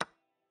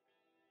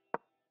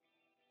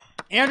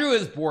 Andrew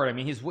is bored. I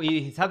mean,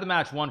 he's had the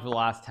match won for the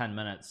last 10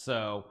 minutes.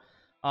 So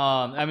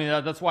I mean,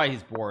 that's why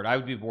he's bored. I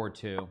would be bored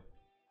too.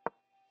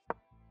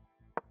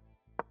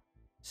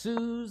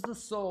 Soothes the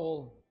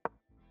soul.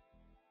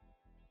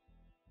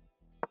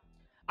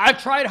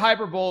 I've tried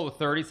hyperbole with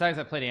 30 seconds.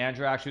 I played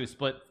Andrew actually, who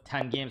split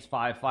 10 games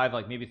 5-5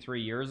 like maybe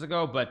 3 years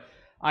ago, but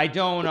I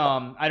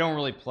don't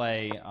really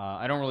play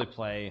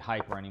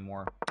hyper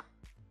anymore.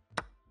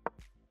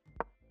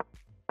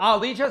 Oh,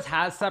 Leechus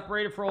has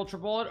separated for ultra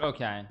bullet.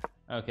 Okay.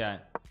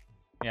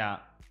 Yeah.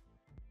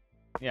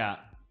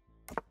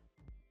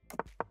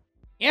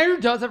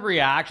 Andrew does have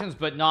reactions,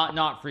 but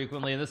not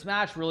frequently, and this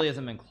match really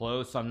hasn't been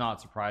close, so I'm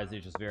not surprised.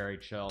 He's just very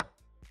chill.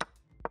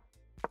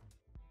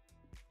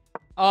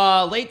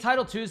 Late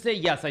title Tuesday.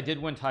 Yes, I did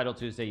win title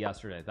Tuesday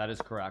yesterday. That is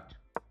correct.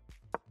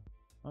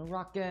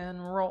 Rock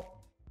and roll.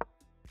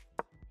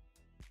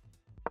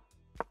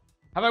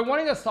 Have I won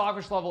against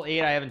Stockfish level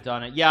 8? I haven't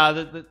done it.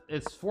 Yeah,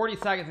 it's 40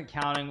 seconds and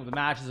counting. The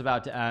match is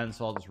about to end,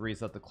 so I'll just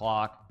reset the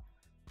clock.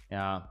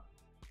 Yeah.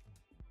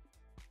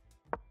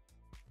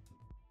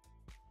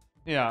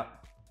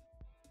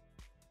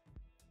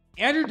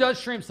 Andrew does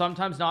stream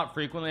sometimes, not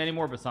frequently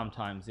anymore, but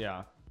sometimes.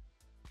 Yeah.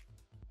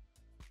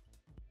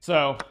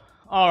 So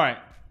All right,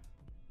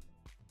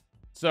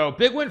 so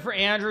big win for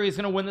Andrew. He's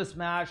gonna win this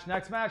match.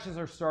 Next matches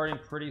are starting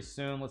pretty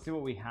soon. Let's see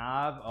what we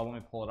have. Let me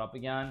pull it up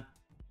again.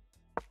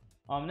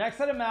 Next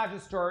set of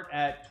matches start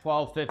at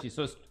 12:50.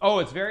 So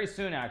it's very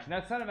soon actually.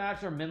 Next set of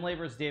matches are Minlay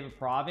versus David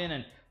Provian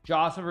and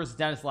Jocelyn versus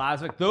Dennis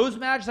Lazovic. Those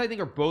matches I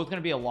think are both going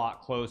to be a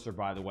lot closer,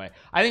 by the way.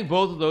 I think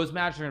both of those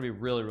matches are going to be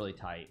really, really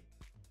tight.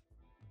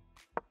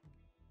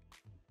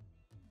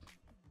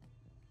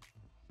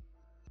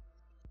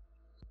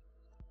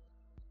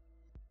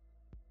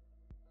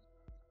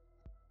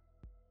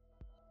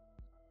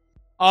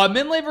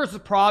 Minlay versus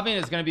Provian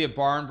is going to be a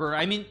barn burner.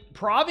 I mean,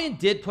 Provian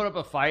did put up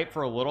a fight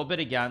for a little bit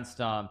against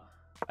Daniel.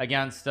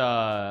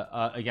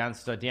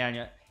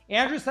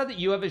 Andrew said that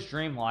you have his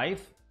dream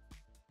life.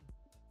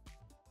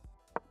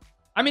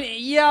 I mean,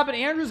 yeah, but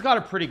Andrew's got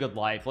a pretty good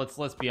life.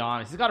 Let's be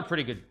honest. He's got a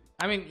pretty good.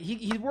 I mean,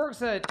 he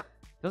works at,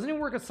 doesn't he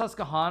work at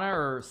Susquehanna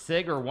or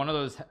SIG or one of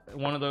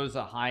those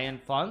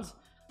high-end funds?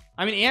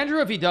 I mean, Andrew,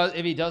 if he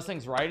does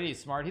things right and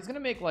he's smart, he's gonna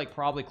make like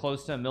probably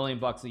close to $1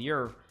 million a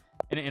year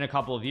in a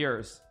couple of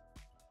years,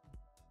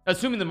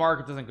 assuming the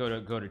market doesn't go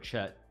to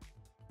shit.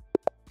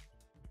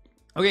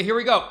 Okay, here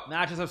we go.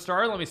 Matches have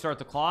started. Let me start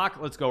the clock.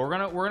 Let's go. We're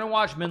gonna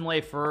watch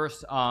Minlay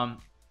first, and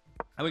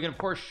we can of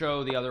course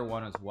show the other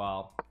one as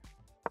well.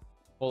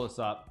 Pull this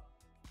up.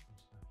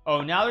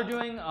 Oh, now they're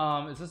doing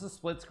is this a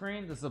split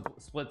screen? This is a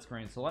split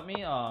screen. So let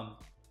me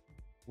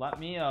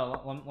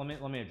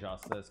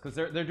adjust this because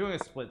they're doing a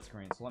split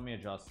screen. So let me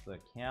adjust the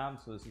cam.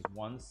 So this is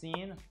one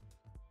scene.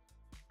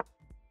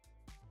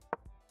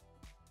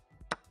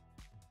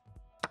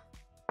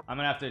 I'm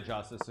gonna have to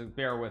adjust this, so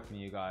bear with me,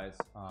 you guys,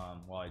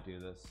 while I do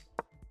this.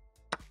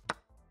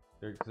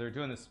 They're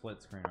doing the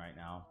split screen right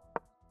now.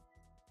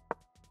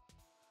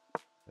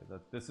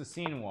 This is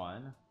scene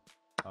one.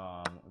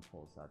 Let me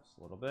pull this out just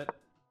a little bit.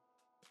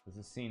 This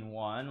is scene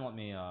one. Let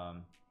me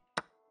 1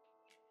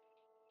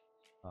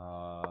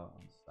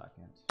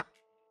 second.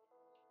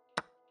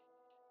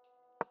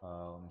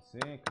 Let me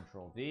see.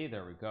 Control V.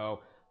 There we go.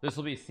 This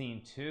will be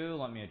scene two.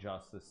 Let me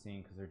adjust this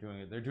scene because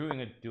they're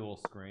doing a dual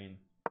screen.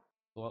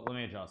 So let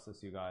me adjust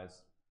this, you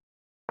guys.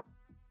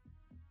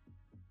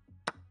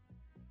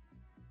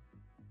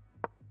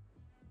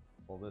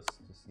 Pull this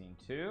to scene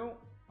two.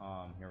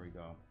 Here we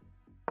go.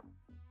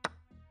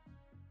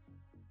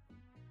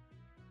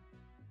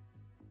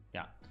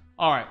 Yeah.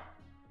 All right.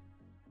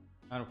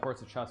 And of course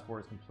the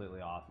chessboard is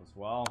completely off as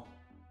well.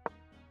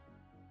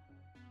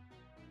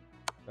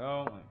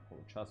 So let me pull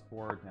the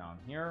chessboard down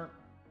here.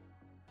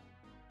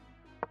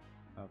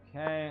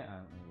 Okay, and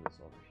let me move this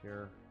over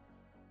here.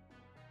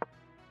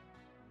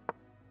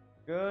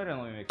 Good,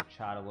 and let me make the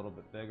chat a little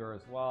bit bigger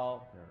as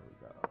well. There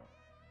we go.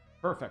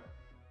 Perfect.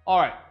 All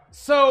right.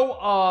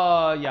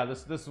 So yeah,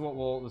 this is what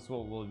we'll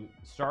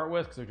start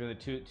with because they're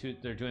doing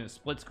they're doing a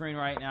split screen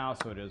right now,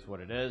 so it is what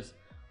it is.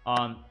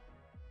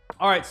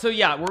 All right, so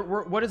yeah,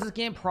 what is this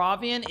game?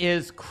 Provian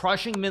is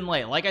crushing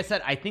Minlay. Like I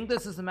said, I think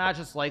this is a match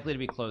that's likely to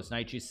be close.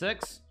 Knight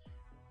g6,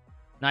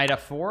 knight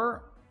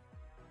f4,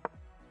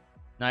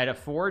 knight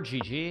f4,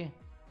 GG,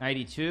 knight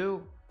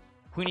e2,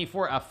 queen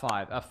e4,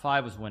 f5.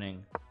 F5 was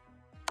winning.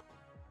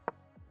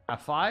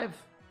 F5?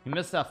 You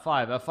missed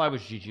F5. F5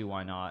 was GG.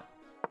 Why not?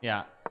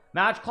 Yeah.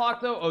 Match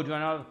clock though. Oh, do I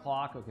not have a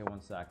clock? Okay,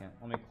 1 second.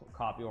 Let me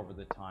copy over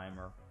the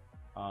timer.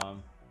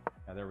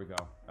 Yeah, there we go.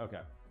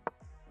 Okay.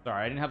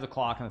 Sorry, I didn't have the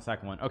clock on the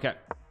second one. Okay.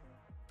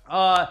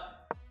 Oh,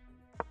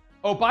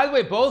 by the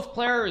way, both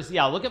players,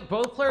 yeah, look at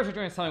both players are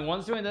doing something.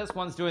 One's doing this,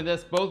 one's doing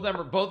this. Both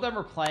of them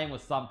are playing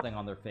with something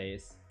on their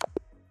face.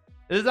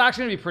 This is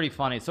actually gonna be pretty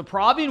funny. So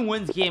Provian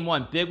wins game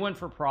one. Big win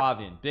for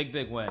Provian.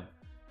 Big win.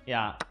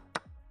 Yeah.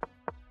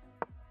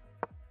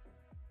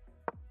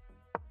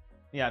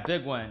 Yeah,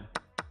 big win.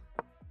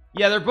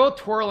 Yeah, they're both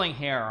twirling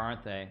hair,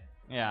 aren't they?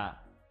 Yeah.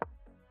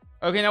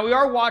 Okay, now we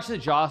are watching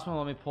the Jocelyn.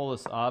 Let me pull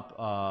this up.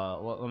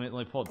 Let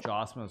me pull up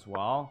Jocelyn as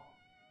well.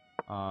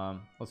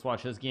 Let's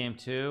watch his game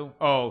too.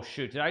 Oh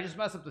shoot, did I just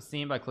mess up the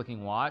scene by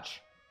clicking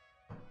watch?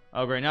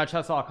 Oh great, now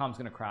chess.com's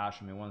gonna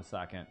crash on me. 1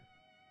 second.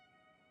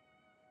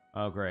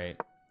 Oh great.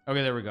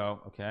 Okay, there we go.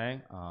 Okay,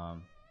 let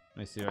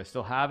me see. Do I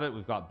still have it?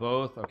 We've got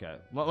both. Okay,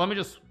 let me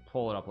just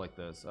pull it up like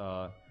this.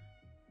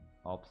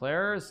 All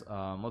players,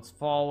 let's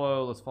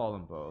follow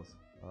them both.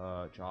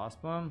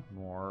 Jocelyn,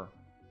 more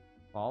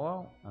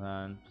follow, and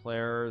then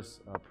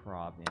players,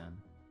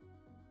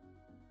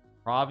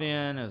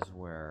 Provian is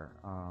where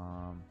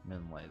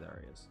Minlay,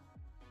 there he is.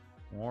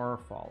 More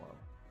follow.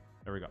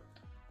 There we go.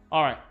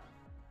 All right,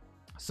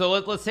 so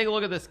let's take a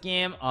look at this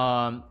game.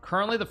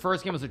 Currently the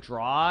first game was a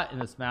draw in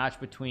this match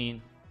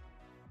between,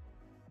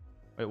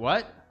 wait,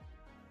 what?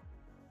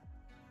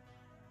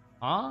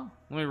 Huh?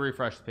 Let me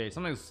refresh the page.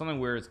 Something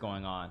weird is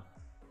going on.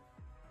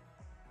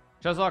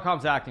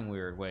 Chess.com's acting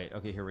weird. Wait,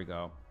 okay, here we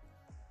go.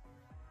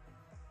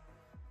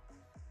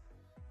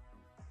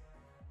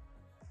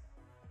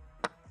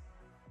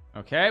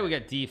 Okay, we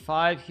got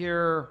d5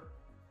 here.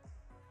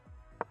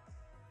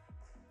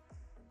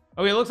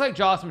 Okay, it looks like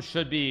Jocelyn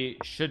should be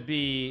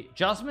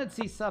Jocelyn at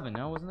c7.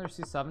 No, wasn't there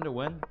c7 to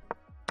win?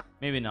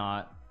 Maybe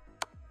not.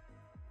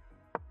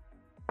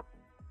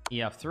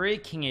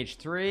 ef3, king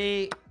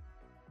h3,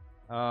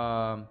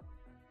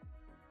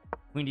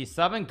 queen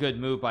d7, good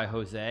move by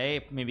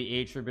Jose. Maybe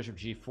h3, bishop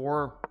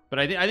g4, but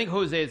I think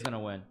Jose is gonna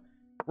win.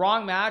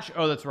 Wrong match.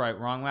 Oh, that's right,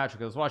 wrong match.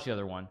 Okay, let's watch the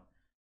other one.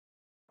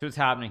 See what's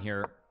happening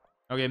here.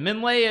 Okay,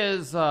 Minlay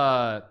is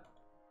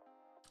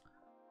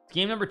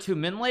game number 2.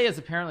 Minlay is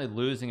apparently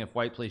losing if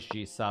white plays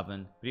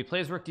g7, but he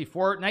plays rook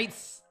d4.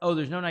 Knights. Oh,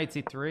 there's no knight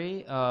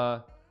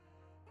c3.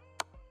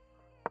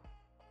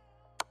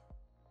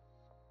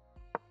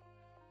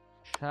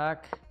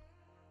 Check.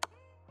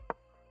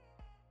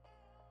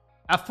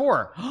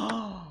 f4.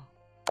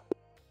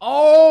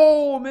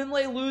 Oh,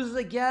 Minlay loses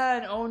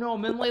again. Oh no,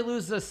 Minlay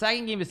loses the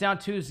second game. It's down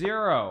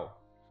 2-0.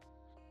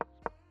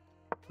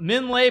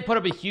 Minlay put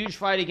up a huge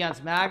fight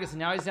against Magus, and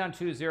now he's down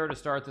 2-0 to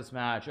start this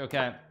match.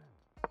 Okay.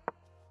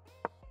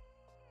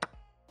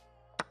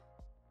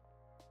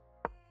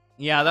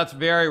 Yeah, that's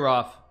very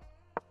rough.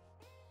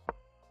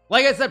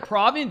 Like I said,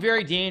 Pravian,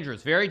 very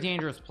dangerous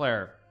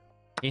player.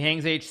 He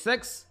hangs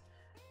h6.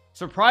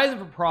 Surprising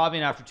for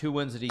Pravian after 2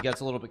 wins that he gets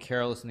a little bit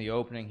careless in the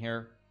opening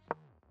here.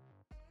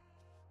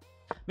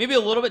 Maybe a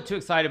little bit too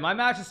excited. My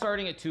match is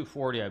starting at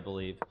 2:40, I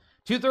believe.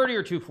 2:30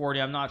 or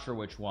 2:40, I'm not sure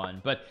which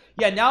one. But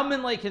yeah, now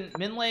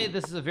Minlay,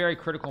 this is a very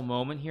critical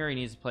moment here. He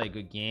needs to play a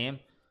good game.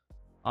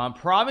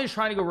 Pravian's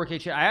trying to go rook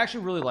h8. I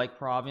actually really like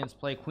Pravian's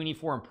play. Queen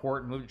e4,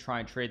 important move to try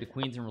and trade the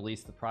queens and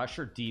release the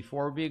pressure.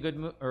 d4 would be a good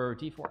move, or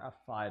d4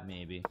 f5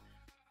 maybe.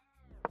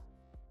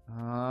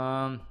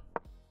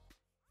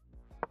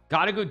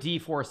 Gotta go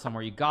d4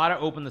 somewhere. You gotta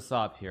open this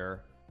up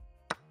here.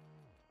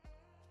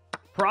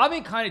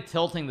 Pravian kind of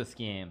tilting this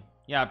game.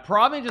 Yeah,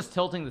 Pravian just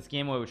tilting this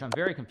game away, which I'm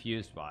very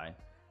confused by.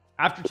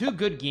 After 2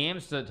 good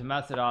games to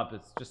mess it up,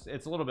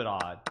 it's a little bit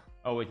odd.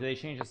 Oh wait, did they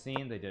change the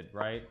scene? They did,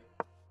 right?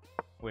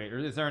 Wait,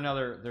 is there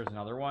another? There's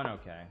another one.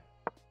 Okay.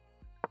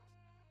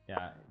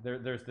 Yeah,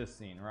 there's this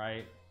scene,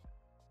 right?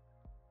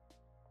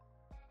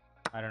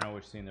 I don't know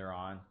which scene they're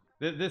on.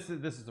 This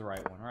is the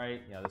right one,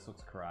 right? Yeah, this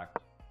looks correct.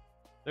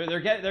 They're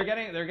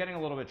getting a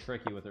little bit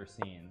tricky with their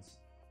scenes.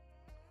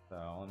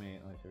 So let me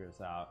figure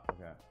this out.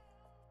 Okay.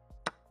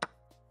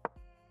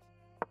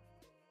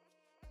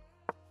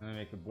 I'm gonna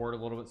make the board a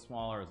little bit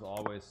smaller as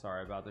always.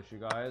 Sorry about this, you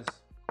guys.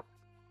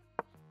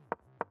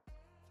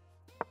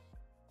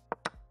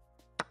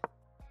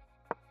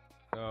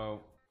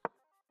 Go.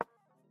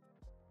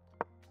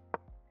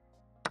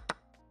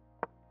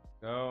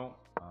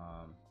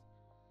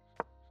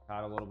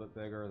 Cut a little bit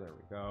bigger. There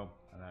we go.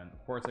 And then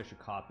of course I should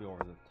copy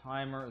over the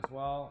timer as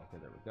well. Okay,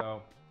 there we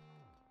go.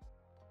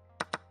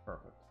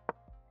 Perfect.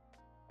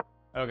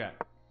 Okay.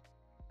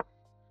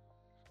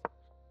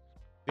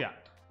 Yeah.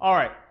 All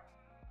right.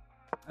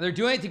 They're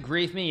doing it to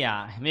grief me.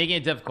 Yeah, making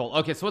it difficult.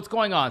 Okay, so what's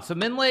going on? So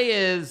Minlay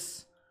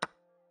is,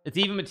 it's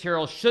even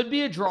material, should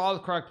be a draw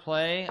with correct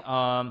play.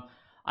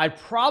 I'd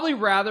probably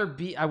rather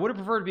be, I would have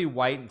preferred to be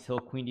white until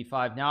queen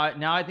d5.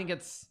 Now I think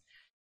it's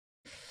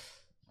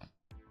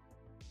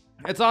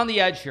on the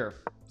edge here.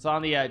 It's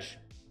on the edge.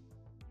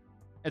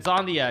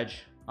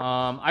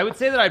 I would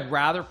say that I'd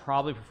rather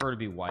probably prefer to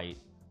be white,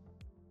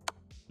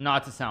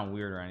 not to sound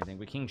weird or anything,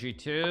 but king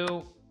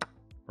g2,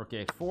 rook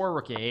a4,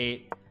 rook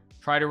a8,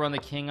 try to run the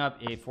king up,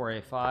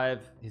 a4,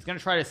 a5. He's gonna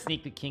try to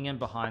sneak the king in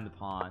behind the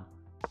pawn.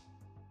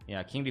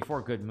 Yeah, king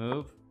d4, good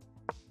move.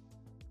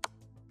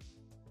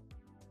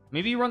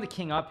 Maybe you run the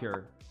king up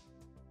here.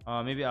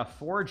 Maybe a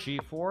 4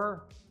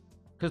 g4,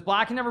 because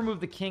black can never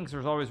move the king because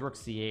there's always rook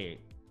c8.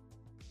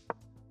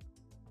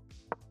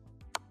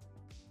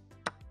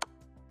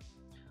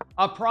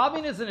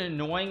 Pravian is an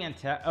annoying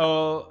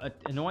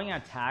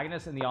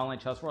antagonist in the online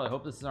chess world. I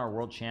hope this is our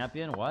world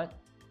champion. What?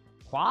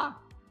 Qua?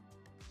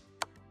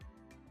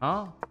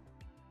 Huh?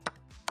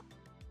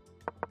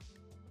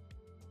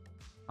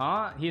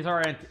 He's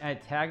our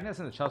antagonist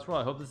in the chess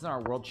world. I hope this is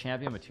our world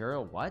champion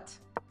material. What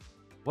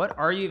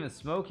are you even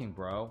smoking,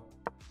 bro?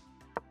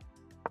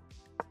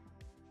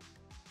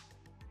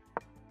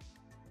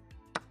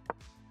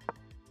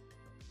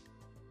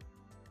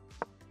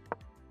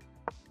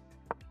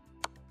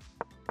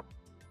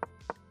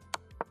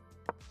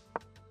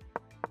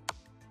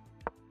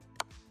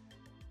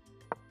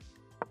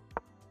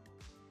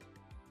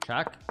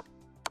 Check.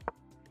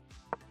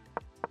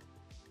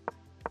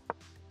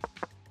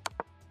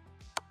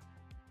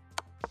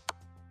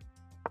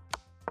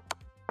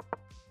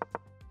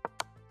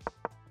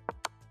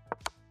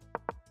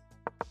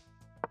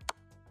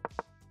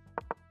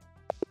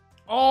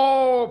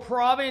 Oh,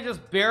 Pravian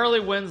just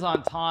barely wins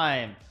on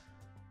time.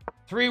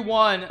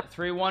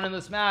 3-1 in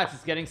this match.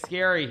 It's getting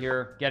scary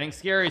here. Getting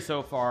scary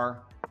so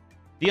far.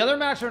 The other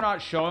match they're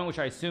not showing, which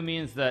I assume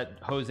means that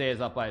Jose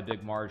is up by a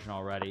big margin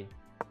already.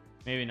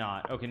 Maybe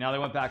not. Okay, now they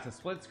went back to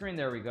split screen.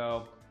 There we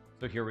go.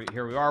 So here we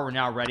are. We're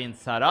now ready and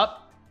set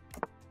up.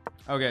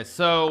 Okay,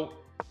 so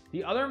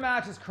the other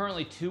match is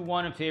currently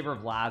 2-1 in favor of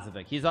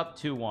Lazovic. He's up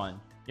 2-1.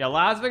 Yeah,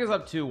 Lazovic is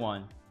up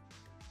 2-1.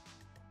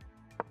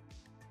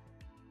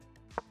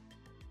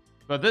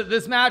 But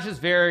this match is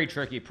very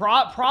tricky.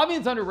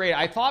 Pravian's underrated.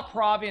 I thought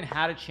Pravian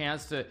had a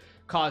chance to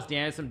caused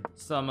Danny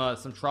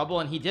some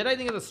trouble, and he did, I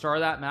think, at the start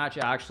of that match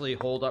actually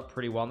hold up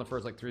pretty well in the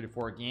first like 3 to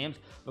 4 games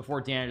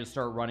before Danny just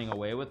started running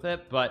away with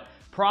it. But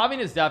Praveen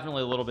is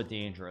definitely a little bit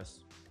dangerous,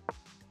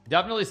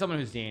 definitely someone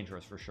who's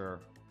dangerous for sure.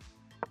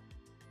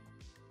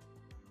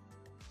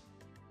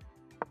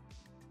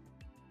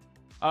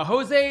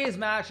 Jose's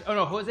match, oh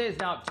no, Jose is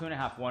now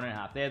 2.5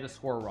 1.5. They had the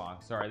score wrong,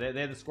 sorry,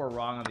 they had the score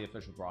wrong on the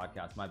official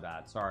broadcast, my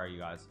bad, sorry you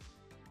guys.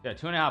 Yeah,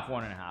 2.5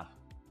 1.5.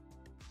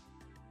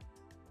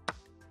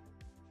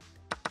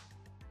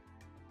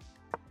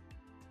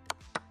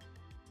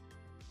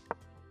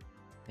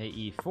 Hey,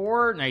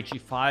 e4, knight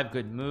g5,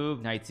 good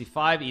move. Knight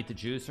c5, eat the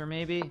juicer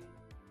maybe.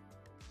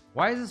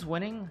 Why is this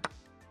winning?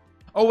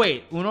 Oh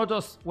wait, uno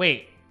dos,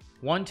 wait,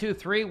 1 2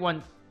 3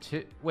 1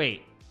 2,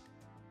 wait,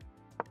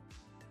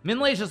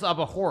 Minlei's just up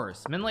a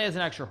horse. Minlei has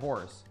an extra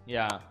horse.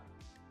 Yeah,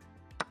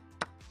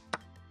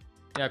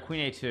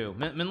 queen a2.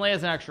 Minlei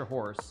has an extra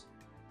horse.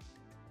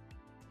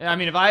 I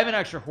mean, if I have an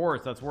extra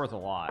horse, that's worth a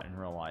lot in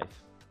real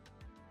life.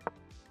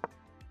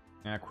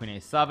 Yeah, queen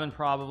a7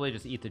 probably,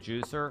 just eat the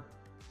juicer.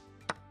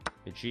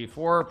 At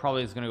g4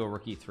 probably is going to go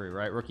rook e3,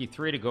 right? Rook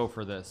e3 to go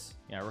for this.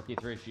 Yeah, rook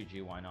e3 is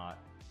GG, why not?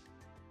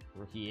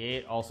 Rook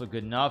e8 also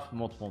good enough.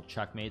 Multiple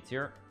checkmates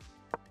here.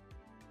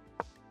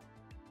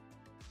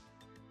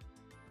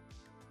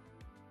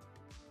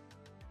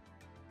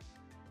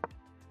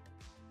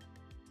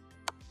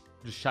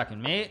 Just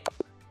checking mate.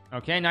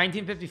 Okay,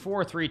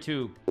 1954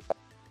 3-2.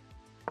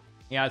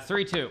 Yeah, it's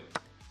 3-2.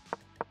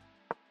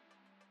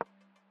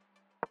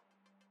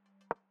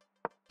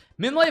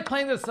 Minlei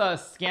playing this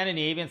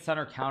Scandinavian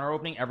center counter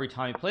opening every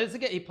time he plays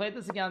again. He played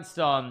this against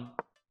oh,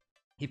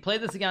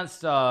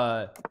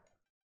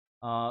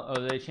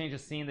 they changed the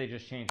scene. They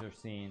just changed their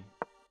scene,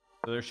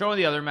 so they're showing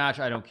the other match.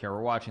 I don't care, we're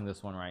watching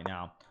this one right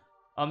now.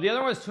 The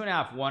other one is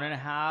 2.5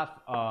 1.5.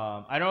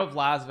 I don't know if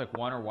Lazovic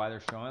won or why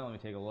they're showing it. Let me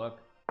take a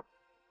look.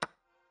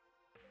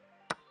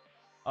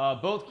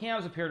 Both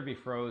cams appear to be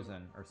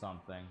frozen or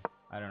something.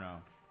 I don't know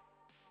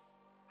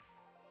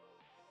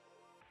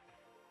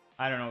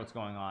what's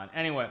going on.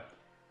 Anyway,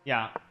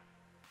 yeah,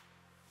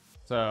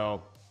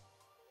 so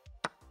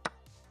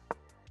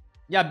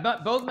yeah,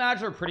 but both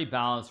matches are pretty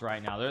balanced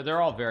right now. They're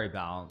all very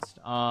balanced.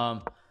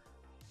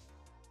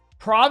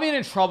 Probably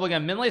in trouble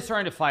again. Minlei's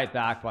starting to fight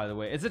back, by the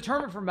way. It's a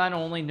tournament for men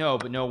only. No,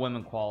 but no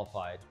women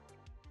qualified.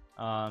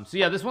 So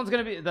yeah, this one's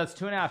gonna be, that's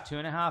 2.5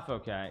 2.5.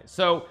 Okay,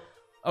 so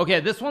okay,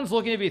 this one's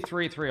looking to be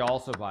 3-3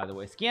 also, by the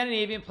way.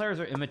 Scandinavian players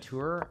are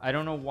immature. I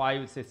don't know why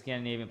you would say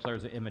Scandinavian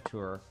players are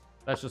immature.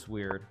 That's just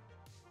weird.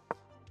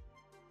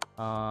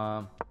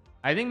 I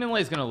think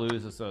Minlei's gonna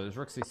lose this though. There's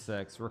rook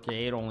c6, rook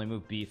a8, only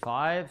move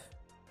b5.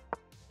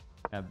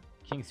 Yeah,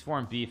 king c4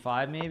 and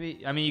b5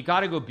 maybe. I mean, you got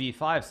to go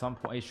b5 some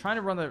point. He's trying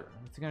to run the,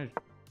 what's he gonna,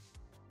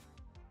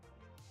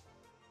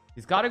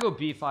 he's got to go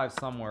b5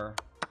 somewhere.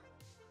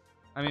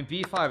 I mean,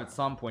 b5 at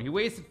some point. He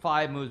wasted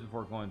 5 moves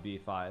before going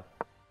b5.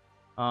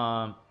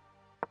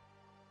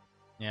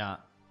 Yeah,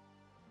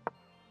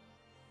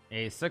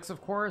 a6 of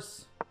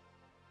course.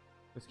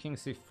 There's king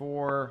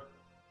c4.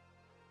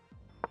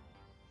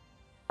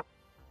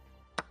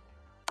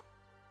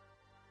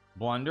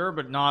 Blunder,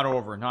 but not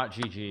over, not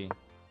GG.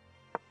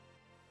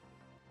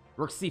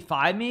 Rook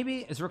c5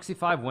 maybe? Is rook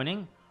c5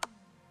 winning?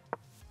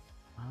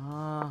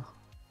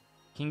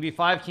 King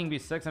b5, king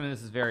b6. I mean,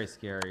 this is very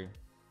scary.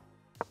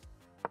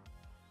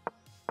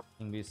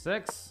 King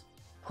b6.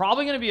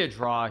 Probably going to be a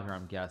draw here,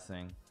 I'm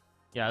guessing.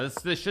 Yeah,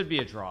 this should be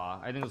a draw.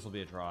 I think this will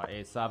be a draw.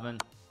 a7.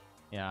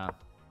 Yeah,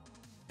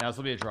 this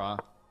will be a draw.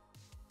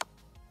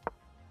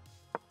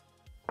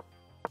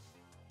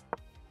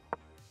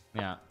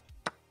 Yeah.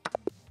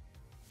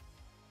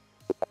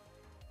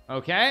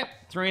 Okay,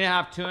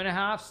 3.5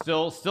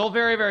 2.5. Still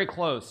very, very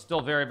close.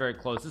 Still very, very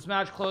close. This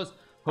match close.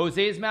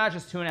 Jose's match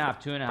is 2.5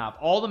 2.5.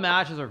 All the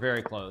matches are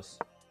very close.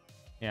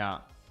 Yeah.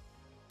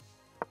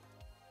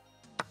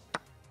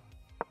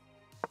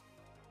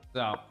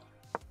 So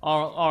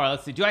all right,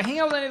 let's see. Do I hang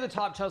out with any of the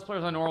top chess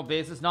players on a normal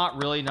basis?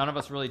 Not really. None of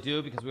us really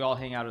do, because we all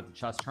hang out at the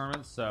chess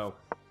tournaments. So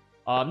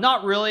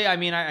not really. I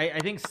mean, I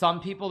think some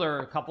people, there are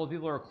a couple of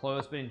people who are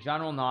close, but in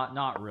general,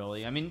 not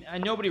really. I mean,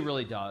 and nobody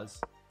really does,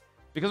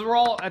 because we're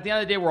all, at the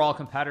end of the day, we're all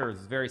competitors.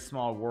 It's a very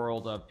small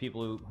world of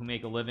people who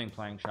make a living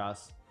playing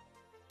chess.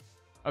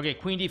 Okay,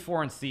 queen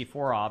d4 and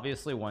c4,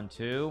 obviously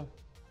 1-2.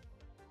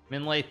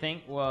 Minlei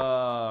think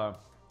was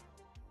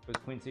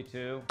queen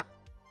c2.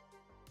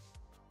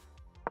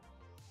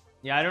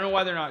 Yeah, I don't know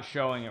why they're not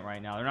showing it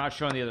right now. They're not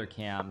showing the other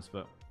cams,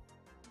 but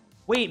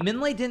wait,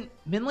 Minlei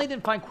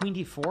didn't find queen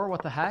d4.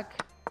 What the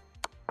heck?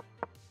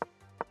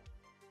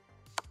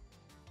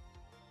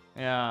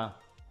 Yeah,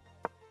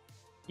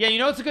 you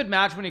know, it's a good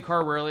match when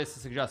Hikaru rarely has to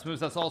suggest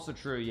moves. That's also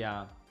true.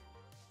 Yeah,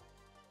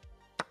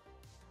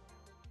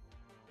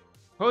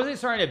 Jose's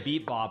starting to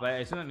beat Bob. I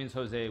assume that means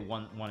Jose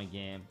won a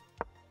game.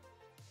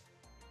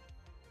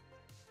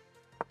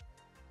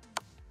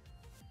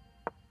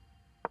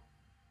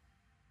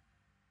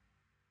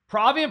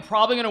 Pravian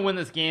probably going to win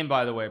this game,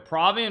 by the way.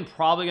 Pravian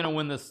probably going to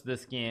win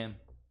this game.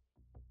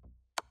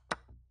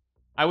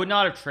 I would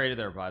not have traded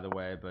there, by the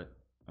way, but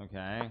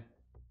okay.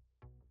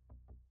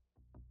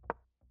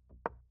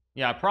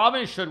 Yeah,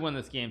 Providence should win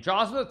this game.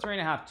 Jaws with a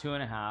 3.5,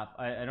 2.5.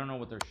 I don't know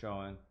what they're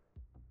showing.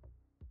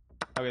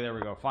 Okay, there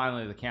we go.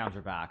 Finally, the cams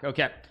are back.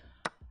 Okay.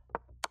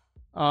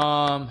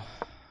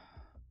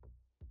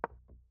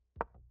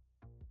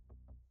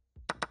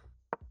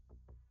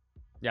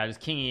 Yeah, just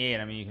king e8.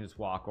 I mean, you can just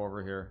walk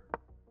over here.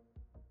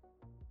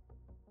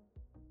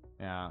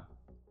 Yeah.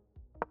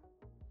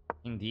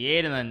 King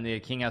d8, and then the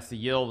king has to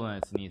yield, and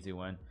it's an easy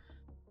win.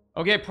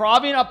 Okay,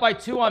 Provian up by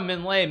 2 on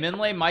Minlay.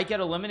 Minlay might get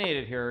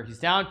eliminated here. He's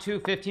down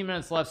 2, 15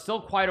 minutes left.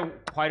 Still quite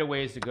a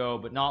ways to go,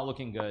 but not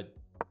looking good.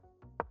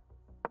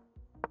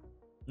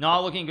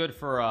 Not looking good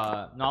for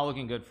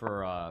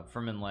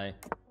Minlay.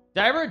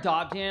 Did I ever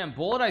adopt him?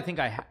 Bullet, I think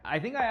I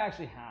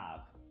actually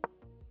have,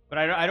 but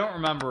I don't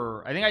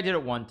remember. I think I did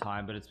it one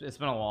time, but it's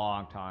been a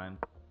long time.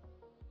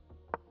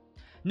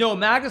 No,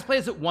 Magnus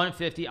plays at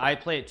 150. I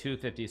play at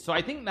 250. So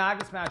I think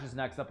Magnus match is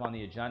next up on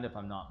the agenda, if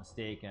I'm not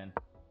mistaken.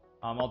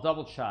 I'll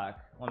double check.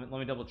 Let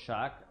me double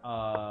check.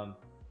 But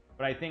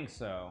I think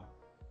so.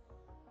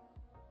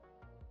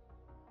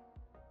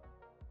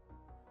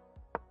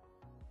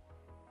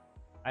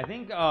 I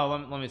think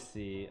let me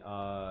see.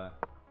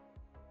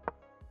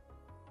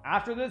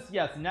 After this,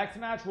 yes, next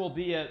match will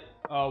be at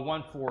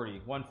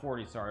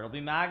 140, sorry. It'll be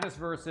Magnus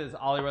versus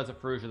Alireza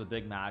Firouzja, the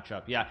big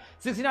matchup. Yeah,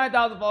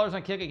 69,000 followers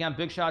on Kick. Again,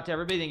 big shout out to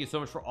everybody. Thank you so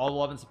much for all the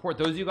love and support.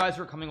 Those of you guys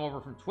who are coming over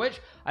from Twitch,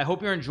 I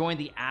hope you're enjoying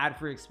the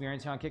ad-free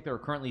experience here on Kick. There are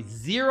currently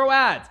 0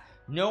 ads.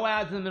 No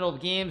ads in the middle of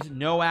the games,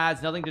 no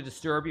ads, nothing to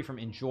disturb you from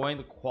enjoying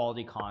the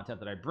quality content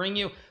that I bring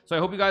you. So I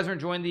hope you guys are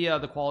enjoying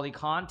the quality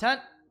content.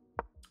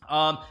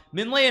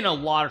 Minlay in a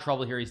lot of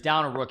trouble here. He's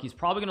down a rook. He's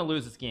probably going to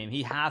lose this game.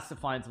 He has to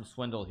find some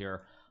swindle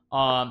here.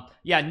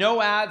 Yeah,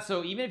 no ads.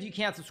 So even if you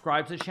can't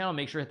subscribe to the channel,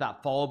 make sure to hit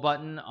that follow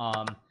button,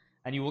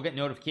 and you will get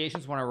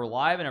notifications whenever we're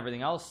live and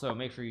everything else. So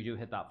make sure you do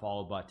hit that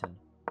follow button.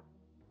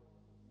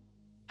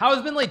 How is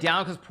Minlay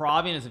down? Because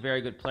Provian is a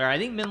very good player. I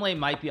think Minlay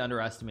might be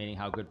underestimating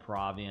how good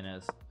Provian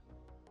is.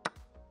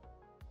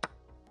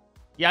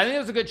 Yeah, I think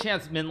there's a good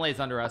chance Minlay is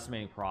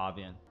underestimating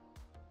Provian.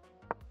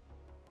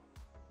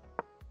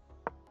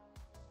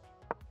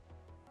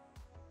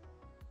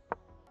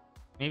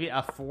 Maybe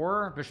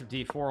f4, bishop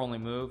d4, only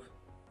move.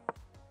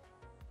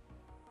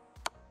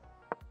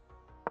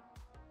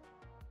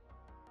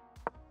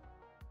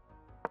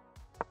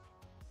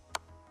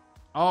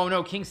 Oh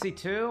no, king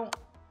c2.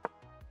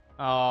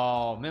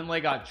 Oh, Minlay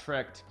got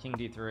tricked. King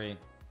d3.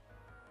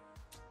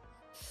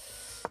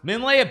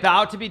 Minlay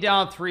about to be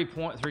down 3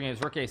 games.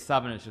 Rook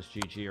a7 is just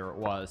GG, or it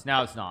was.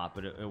 Now it's not,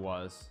 but it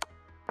was.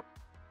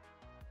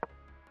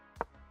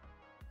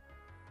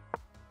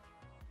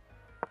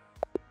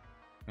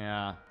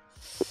 Yeah.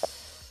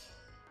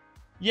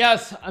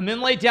 Yes,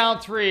 Minlay down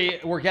 3.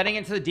 We're getting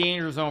into the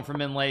danger zone for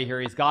Minlay here.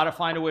 He's got to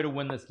find a way to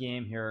win this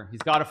game here.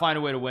 He's got to find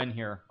a way to win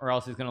here, or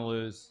else he's going to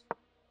lose.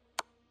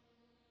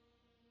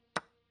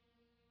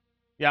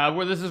 Yeah,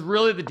 this is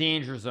really the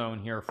danger zone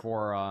here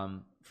for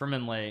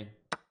Minlay.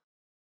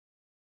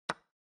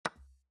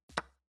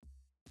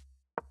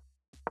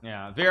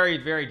 Yeah, very,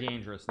 very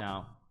dangerous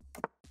now.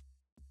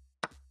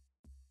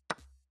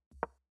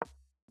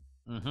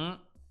 But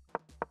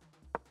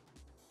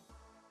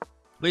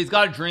he's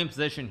got a dream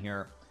position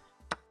here.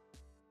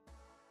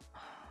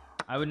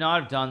 I would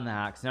not have done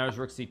that, because now there's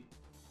rook c,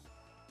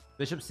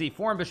 bishop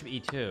c4 and bishop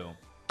e2.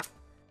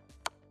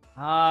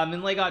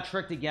 Minlay got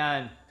tricked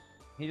again.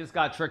 He just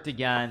got tricked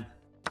again.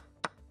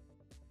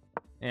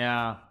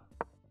 Yeah.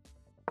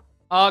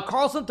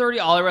 Carlson 30,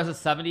 Alireza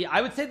 70.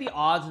 I would say the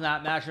odds in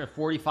that match in a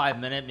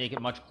 45-minute make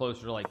it much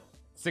closer to like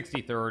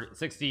 60-30,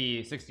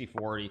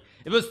 60-40. If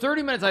it was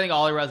 30 minutes, I think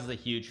Alireza is a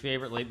huge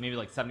favorite, like maybe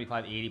like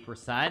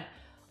 75-80%.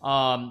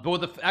 But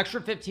with the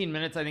extra 15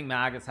 minutes, I think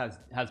Magnus has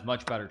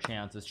much better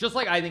chances. Just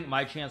like I think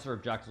my chances are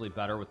objectively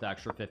better with the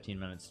extra 15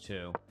 minutes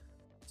too.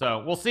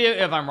 So we'll see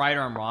if I'm right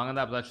or I'm wrong on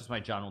that, but that's just my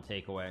general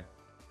takeaway.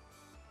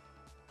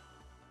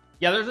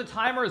 Yeah, there's a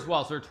timer as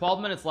well, so there are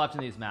 12 minutes left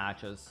in these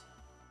matches.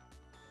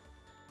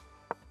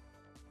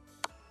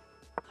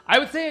 I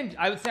would say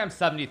I'm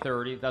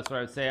 70-30. That's what I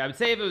would say. I would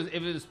say if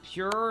it was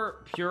pure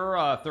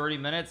 30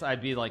 minutes,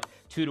 I'd be like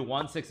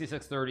 2-1,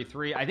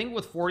 66-33. I think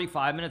with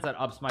 45 minutes, that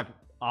ups my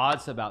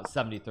odds to about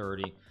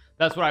 70-30.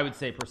 That's what I would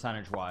say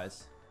percentage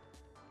wise.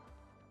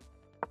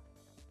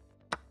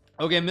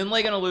 Okay,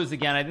 Minlay gonna lose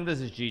again. I think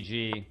this is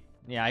GG.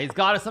 Yeah, he's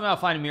got to somehow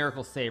find a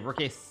miracle save. Rook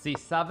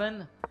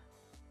c7.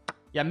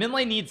 Yeah,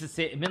 Minlay needs to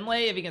save.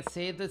 Minlay, if he can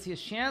save this, he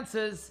has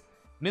chances.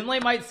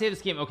 Minlay might save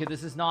this game. Okay,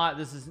 this is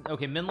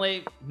okay.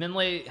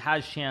 Minlay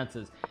has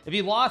chances. If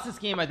he lost this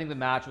game, I think the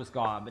match was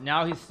gone, but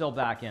now he's still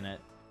back in it.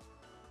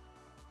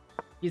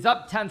 He's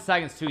up 10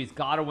 seconds too. He's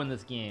got to win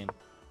this game.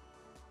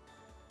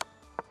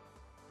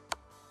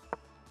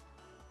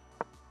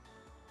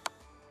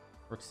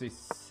 Rook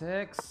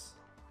c6.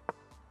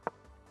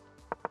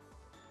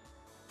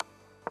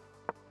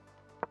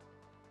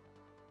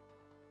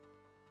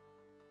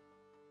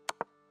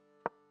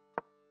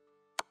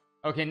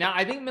 Okay, now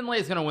I think Minlay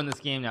is going to win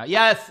this game now.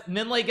 Yes,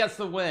 Minlay gets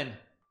the win.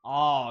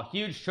 Oh,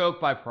 huge choke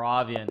by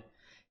Provian.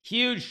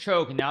 Huge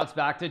choke, and now it's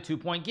back to a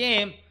 2-point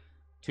game.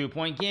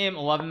 2-point game,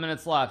 11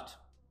 minutes left.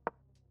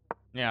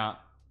 Yeah,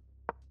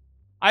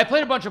 I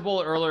played a bunch of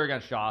bullet earlier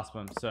against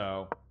Jocelyn,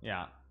 so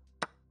yeah.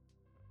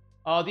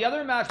 The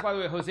other match, by the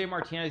way, Jose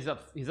Martinez,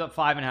 he's up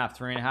 5.5,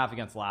 3.5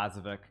 against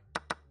Lazovic.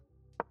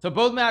 So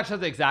both matches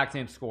have the exact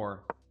same score.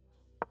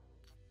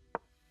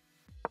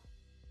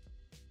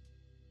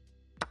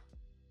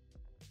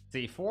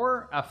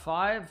 C4,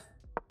 F5.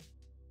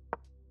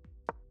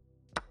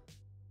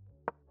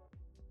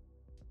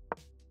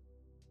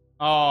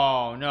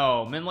 Oh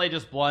no, Minlay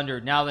just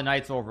blundered. Now the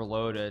knight's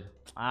overloaded.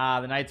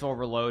 The knight's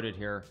overloaded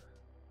here.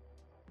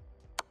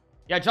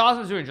 Yeah,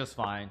 Jocelyn's doing just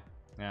fine.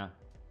 Yeah.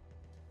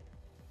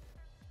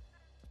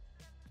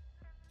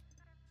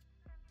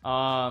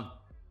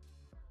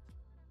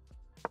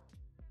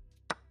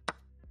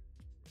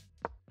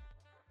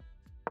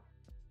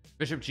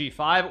 Bishop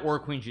G5 or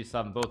Queen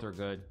G7, both are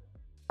good.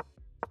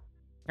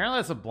 Apparently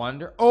that's a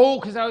blunder. Oh,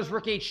 because that was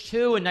Rook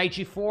H2 and Knight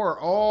G4.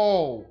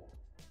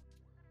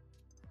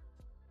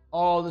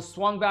 Oh, this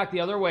swung back the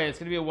other way. It's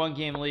gonna be a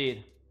 1-game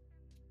lead.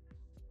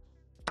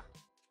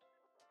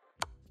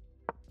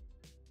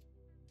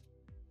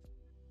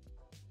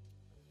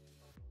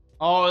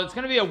 Oh, it's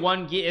gonna be a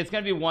 1-game. It's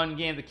gonna be 1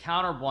 game. The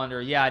counter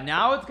blunder. Yeah,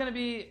 now it's gonna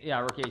be, yeah,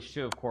 Rook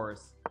H2, of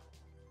course.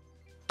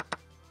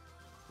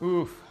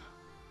 Oof.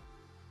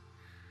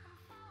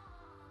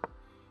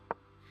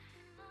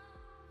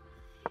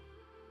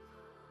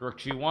 Rook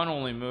G1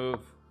 only move.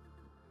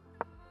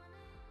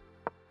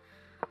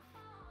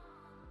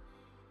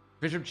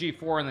 Bishop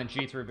G4 and then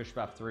G3, Bishop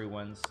F3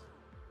 wins.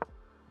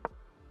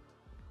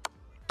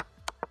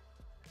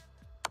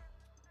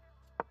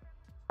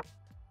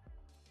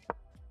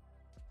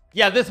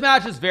 Yeah, this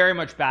match is very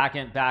much back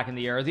in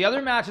the air. The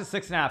other match is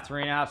 6.5,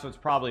 3.5, so it's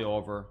probably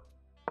over.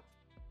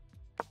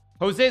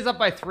 Jose's up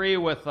by 3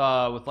 with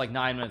like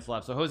 9 minutes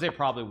left, so Jose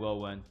probably will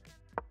win.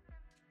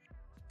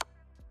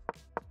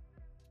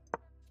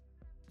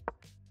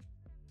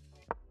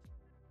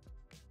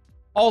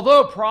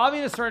 Although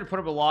Pravian is starting to put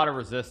up a lot of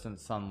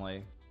resistance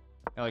suddenly.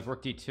 Yeah, like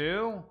Rook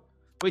D2.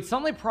 Wait,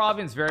 suddenly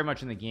Pravian's very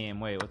much in the game.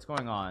 Wait, what's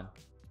going on?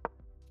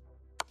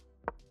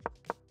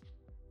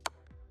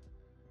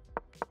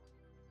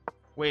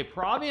 Wait,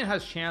 Pravian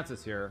has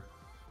chances here.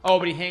 Oh,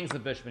 but he hangs the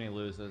bishop and he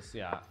loses.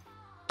 Yeah.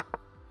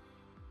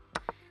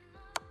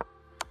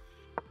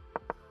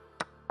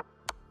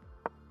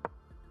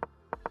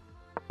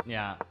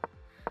 Yeah.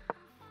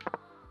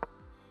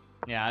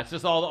 Yeah, it's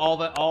just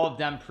all of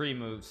them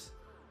pre-moves.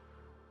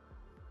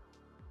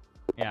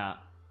 Yeah.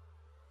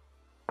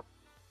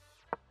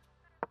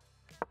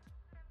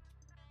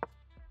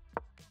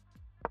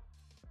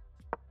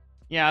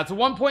 Yeah, it's a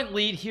 1-point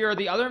lead here.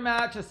 The other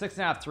match is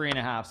 6.5,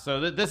 3.5.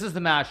 So this is the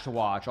match to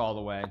watch all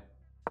the way.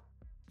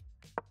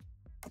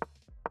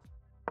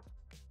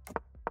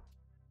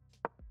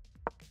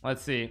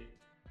 Let's see.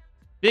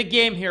 Big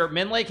game here.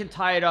 Minlay can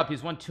tie it up.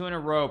 He's won 2 in a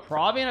row.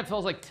 Pravian, it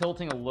feels like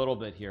tilting a little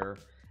bit here.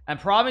 And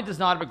Pravian does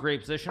not have a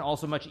great position.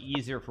 Also much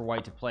easier for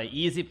white to play.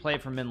 Easy play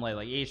for Minlay.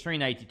 Like H3,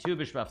 Knight D2,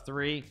 Bishop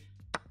F3.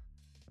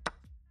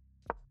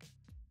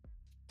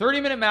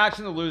 30-minute match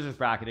in the losers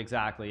bracket.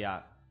 Exactly,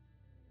 yeah.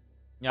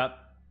 Yep.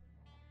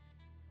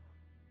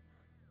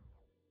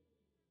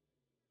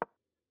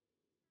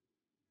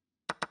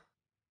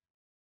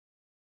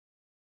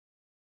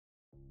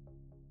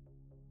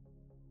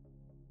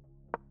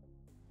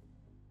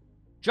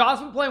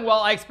 Jocelyn playing well.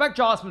 I expect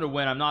Jocelyn to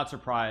win. I'm not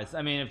surprised.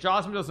 I mean, if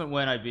Jocelyn doesn't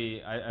win, I'd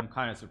be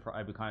kind of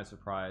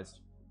surprised.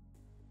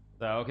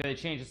 So okay, they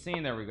changed the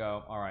scene. There we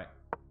go. All right.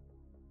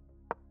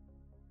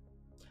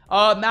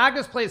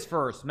 Magnus plays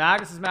first.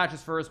 Magnus's match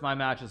is first. My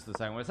match is the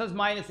second one. It says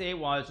 -8.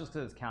 Well, it's just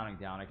because it's counting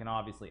down. I can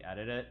obviously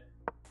edit it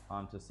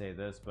to say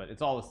this, but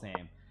it's all the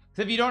same.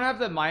 So if you don't have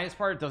the minus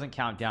part, it doesn't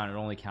count down. It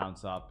only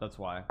counts up. That's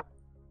why.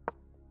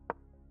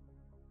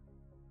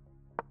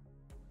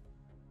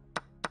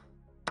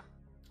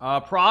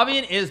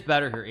 Pravian is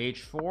better here.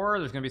 H4.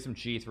 There's gonna be some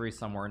G3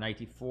 somewhere. Knight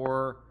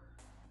D4.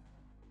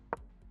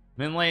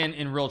 Minlay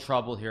in real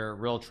trouble here.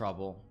 Real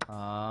trouble.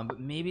 But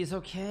maybe it's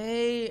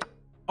okay.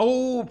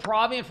 Oh,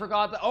 Pravian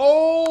forgot that.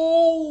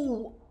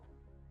 Oh,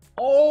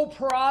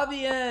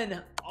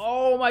 Pravian.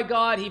 Oh my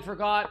god, he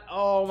forgot.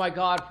 Oh my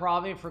god,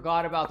 Pravian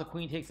forgot about the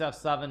queen takes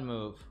F7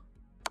 move.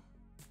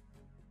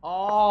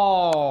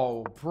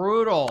 Oh,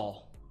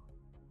 brutal.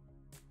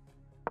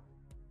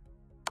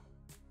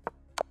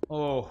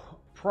 Oh,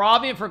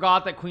 Pravian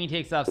forgot that queen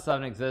takes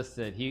F7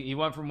 existed. He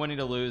went from winning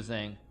to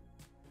losing.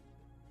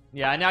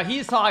 Yeah, now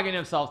he's talking to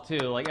himself too.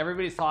 Like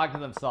everybody's talking to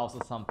themselves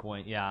at some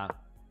point. Yeah.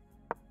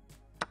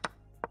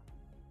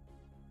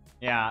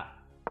 Yeah.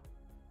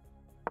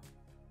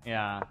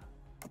 Yeah.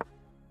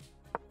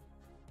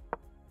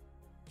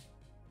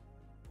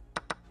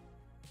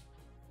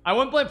 I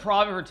wouldn't blame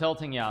Pravian for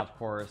tilting. Yeah, of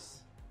course.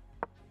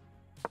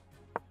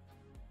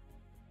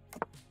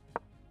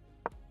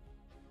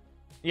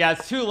 Yeah,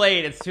 it's too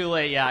late. It's too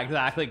late. Yeah,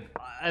 exactly.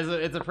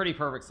 It's a pretty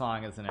perfect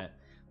song, isn't it?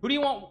 Who do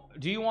you want?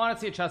 Do you want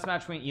to see a chess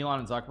match between Elon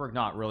and Zuckerberg?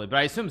 Not really, but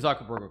I assume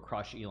Zuckerberg would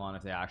crush Elon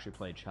if they actually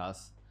played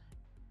chess.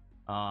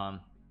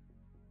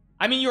 I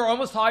I mean, you're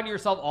almost talking to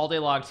yourself all day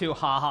long too.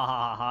 Ha ha ha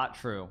ha ha.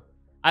 True.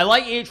 I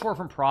like h4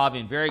 from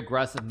Pravian. Very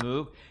aggressive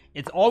move.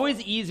 It's always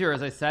easier,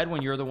 as I said,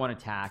 when you're the one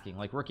attacking.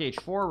 Like rook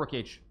h4, rook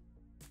h.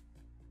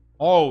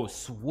 Oh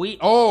sweet.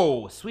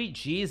 Oh sweet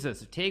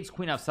Jesus. It takes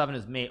queen f7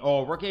 as mate.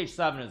 Oh, rook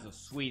h7 is a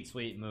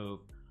sweet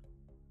move.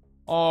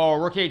 Oh,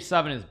 rook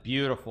h7 is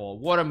beautiful.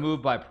 What a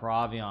move by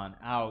Pravian.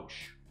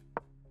 Ouch.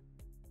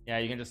 Yeah,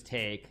 you can just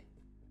take.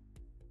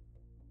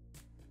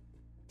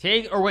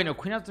 Or wait, no,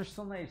 queen f, there's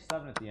still knight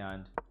h7 at the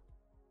end.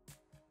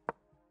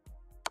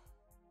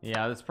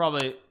 Yeah, that's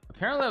probably,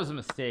 apparently that was a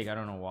mistake. I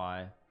don't know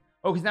why.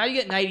 Oh, because now you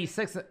get knight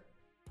e6.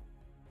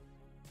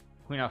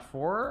 Queen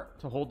f4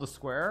 to hold the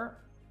square.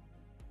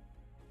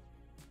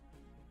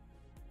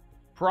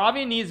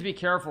 Pravian needs to be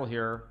careful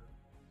here.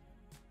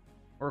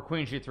 Or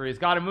queen g3. He's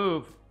got to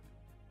move.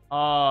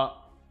 By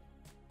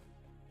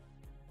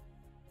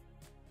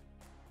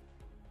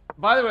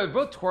the way, they're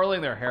both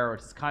twirling their hair,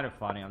 which is kind of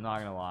funny. I'm not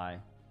gonna lie.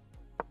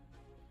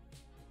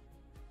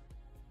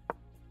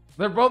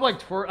 They're both like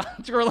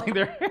twirling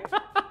their hair.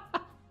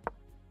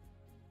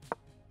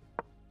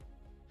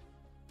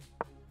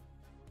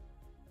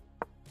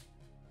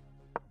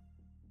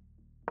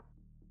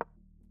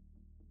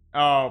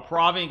 Oh,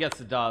 Pravian gets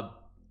the dub.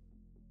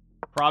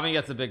 Pravian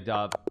gets a big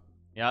dub.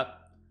 Yep.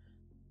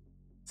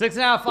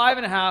 6.5,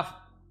 5.5.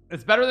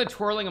 It's better than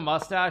twirling a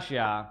mustache.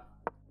 Yeah.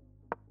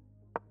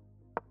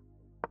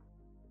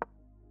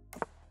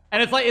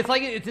 And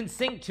it's in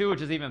sync too,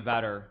 which is even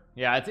better.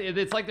 Yeah,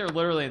 it's like they're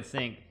literally in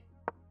sync.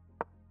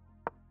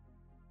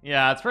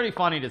 Yeah, it's pretty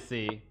funny to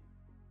see.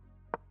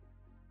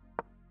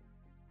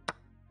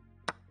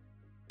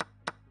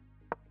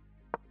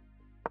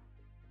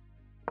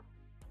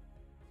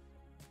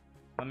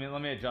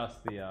 Let me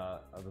adjust the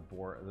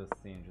board, this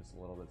scene just a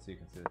little bit so you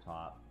can see the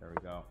top. There we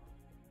go.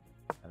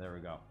 And there we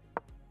go.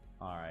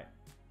 All right.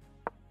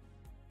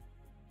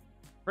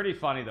 Pretty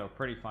funny though.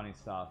 Pretty funny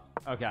stuff.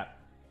 Okay.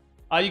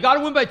 You got to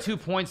win by 2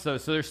 points though,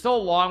 so there's still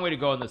a long way to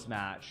go in this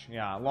match.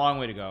 Yeah, long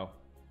way to go.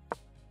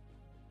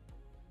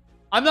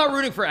 I'm not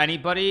rooting for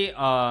anybody,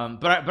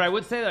 but I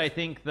would say that I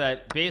think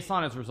that based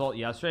on his result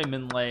yesterday,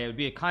 Minlay, it would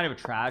be a kind of a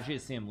tragedy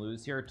to see him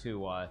lose here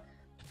to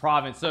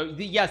Province. So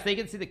yes, they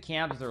can see the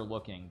camps if they're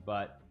looking,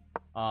 but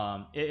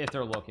if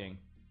they're looking.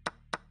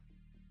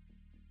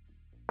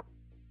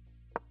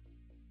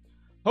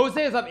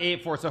 Jose is up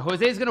 8-4, so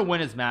Jose is going to win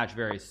his match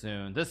very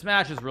soon. This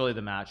match is really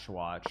the match to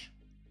watch.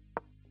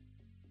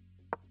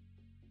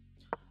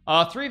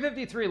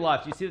 3:53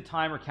 left. You see the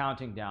timer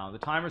counting down. The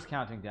timer's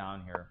counting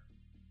down here.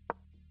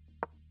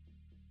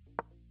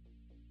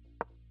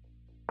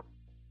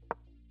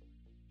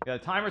 Yeah,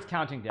 the timer's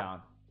counting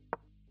down.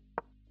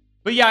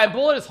 But yeah, in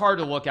Bullet is hard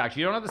to look.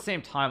 Actually, you don't have the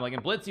same time. Like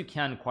in Blitz, you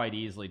can quite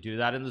easily do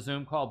that in the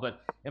Zoom call,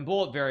 but in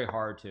Bullet, very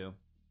hard to.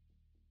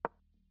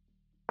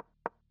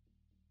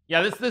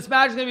 Yeah, this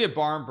match is gonna be a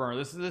barn burner.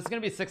 This is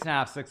gonna be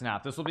 6.5,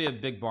 6.5. This will be a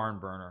big barn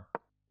burner.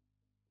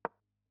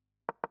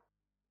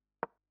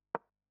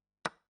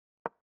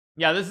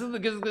 Yeah, this is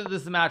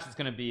the match that's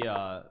gonna be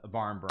a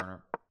barn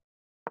burner.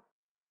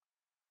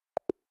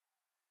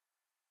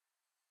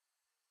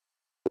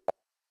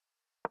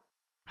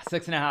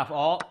 Six and a half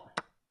all.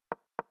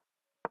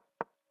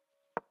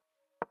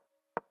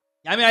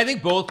 I mean, I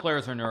think both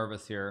players are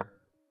nervous here.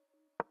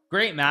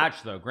 Great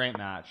match though, great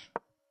match.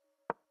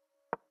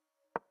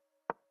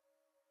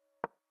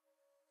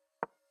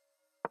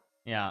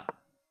 Yeah.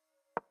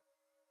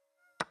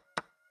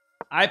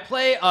 I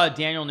play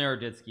Daniel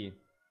Naroditsky.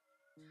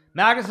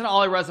 Magnus and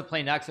Ali Reza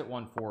play next at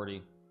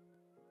 140.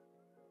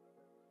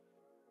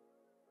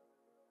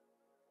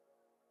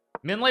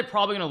 Minlay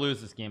probably gonna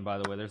lose this game, by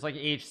the way. There's like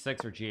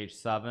h6 or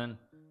gh7.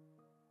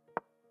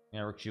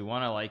 Yeah, rook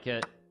g1, I like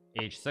it.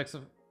 h6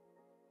 of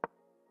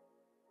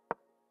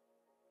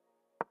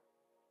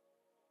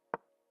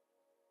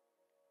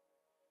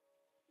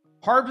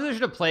hard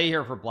position to play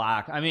here for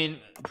black. I mean,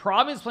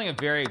 Province playing a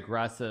very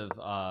aggressive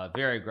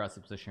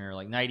position here,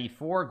 like knight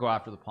e4, go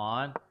after the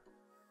pawn.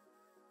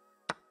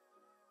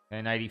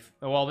 And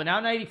well, but now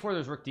knight e4,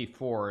 there's rook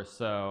d4,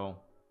 so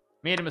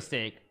made a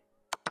mistake.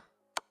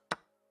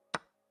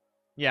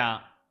 Yeah,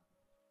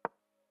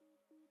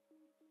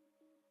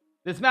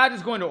 this match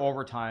is going to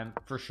overtime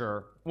for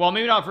sure. Well,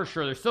 maybe not for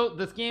sure. There's still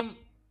this game.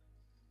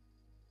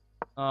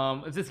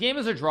 If this game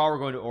is a draw, we're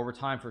going to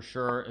overtime for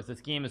sure. If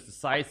this game is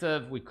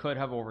decisive, we could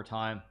have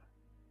overtime.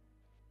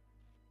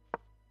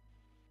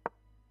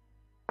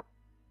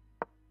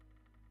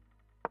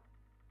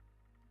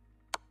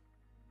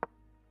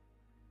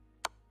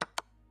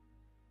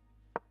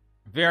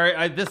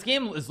 This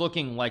game is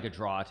looking like a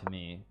draw to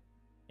me.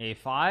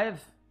 A5.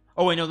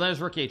 Oh wait, no, there's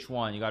rook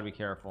h1. You got to be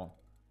careful.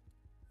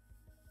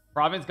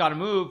 Province got to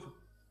move.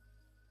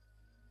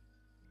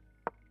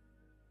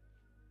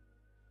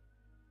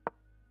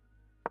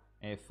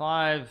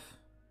 A5.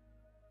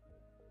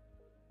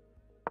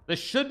 This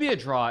should be a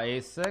draw.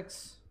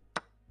 A6.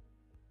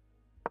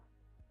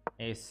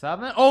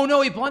 A7. Oh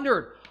no, he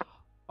blundered.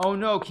 Oh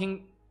no,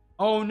 king.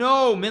 Oh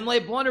no,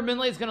 Minlay blundered.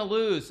 Minlay's gonna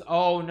lose.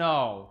 Oh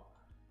no.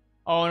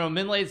 Oh no,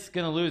 Minlay's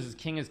gonna lose. His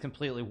king is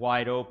completely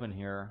wide open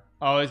here.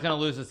 Oh, he's gonna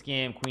lose this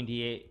game. Queen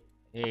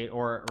d8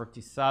 or rook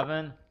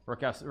d7, rook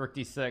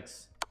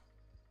d6.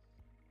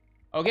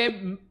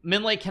 Okay,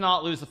 Minlay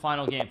cannot lose the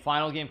final game.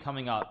 Final game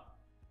coming up.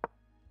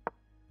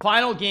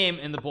 Final game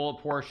in the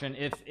bullet portion.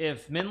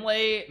 If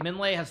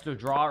Minlay has to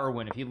draw or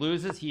win. If he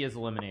loses, he is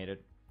eliminated.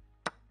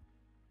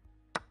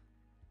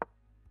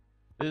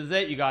 This is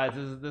it, you guys.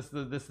 This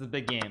is the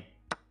big game.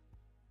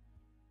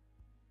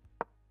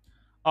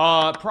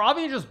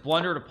 Probably just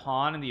blundered a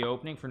pawn in the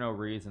opening for no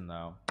reason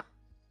though.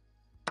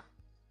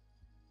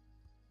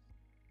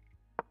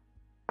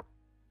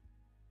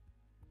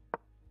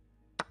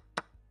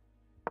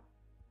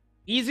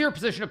 Easier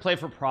position to play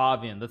for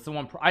Pravian. That's the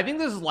one. I think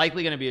this is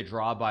likely going to be a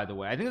draw, by the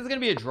way. I think this is going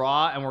to be a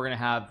draw, and we're gonna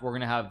have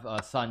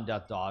sudden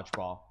death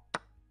dodgeball.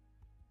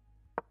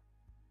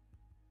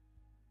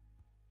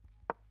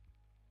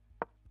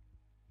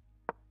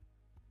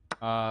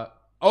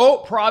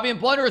 Oh, Pravian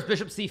blunders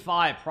bishop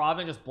c5.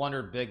 Pravian just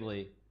blundered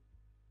bigly.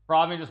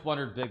 Pravian just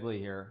blundered bigly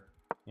here.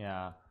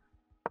 Yeah.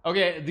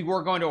 Okay,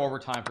 we're going to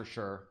overtime for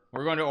sure.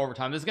 We're going to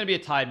overtime. This is going to be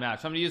a tied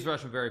match. So I'm going to use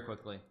Russian very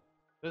quickly.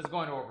 This is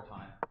going to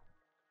overtime.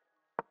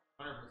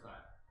 100%.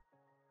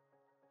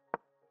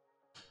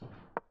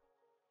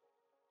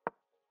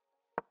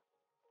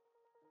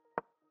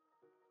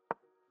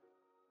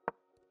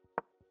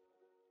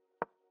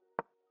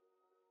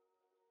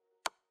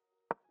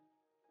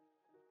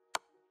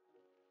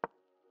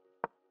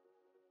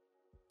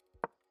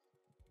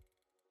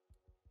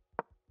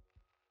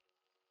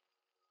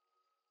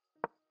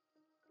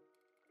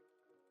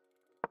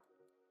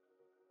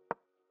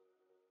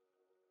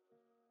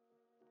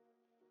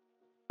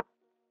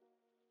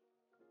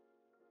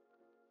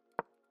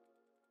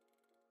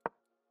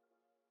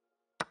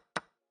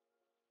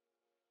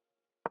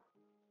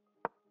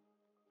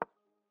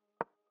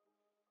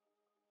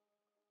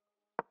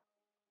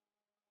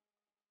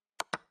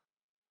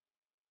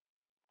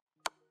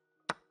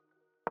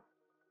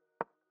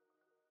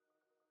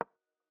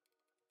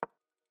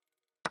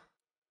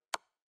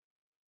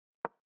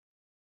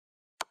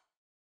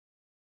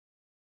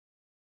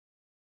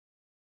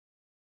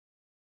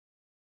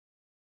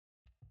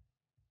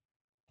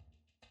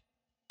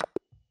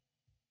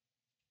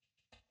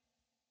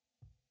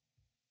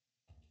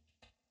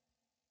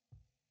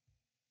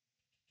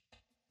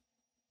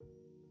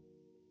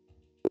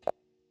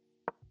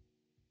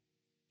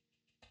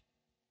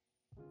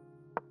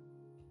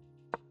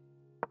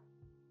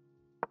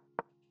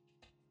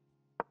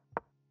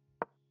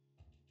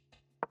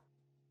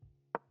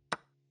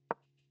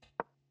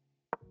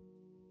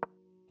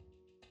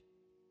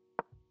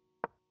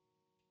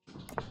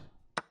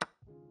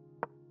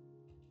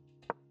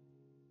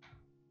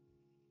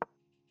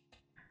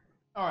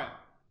 All right.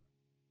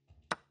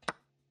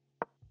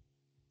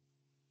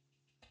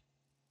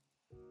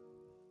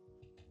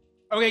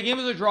 Okay, game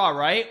was a draw,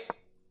 right?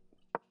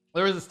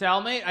 There was a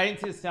stalemate. I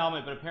didn't see a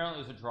stalemate, but apparently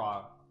it was a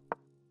draw.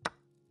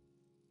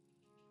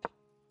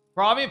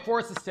 Probably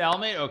forced a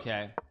stalemate.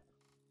 Okay,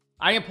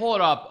 I can pull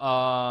it up.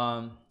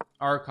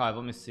 Archive.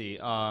 Let me see.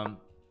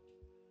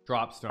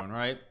 Dropstone,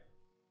 right?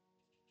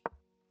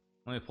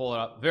 Let me pull it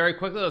up very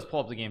quickly. Let's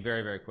pull up the game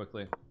very, very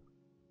quickly.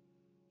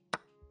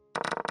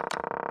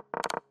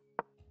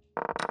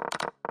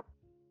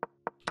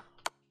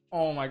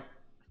 Oh my,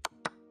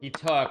 he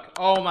took.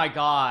 Oh my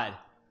god.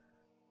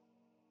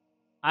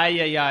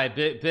 Ay,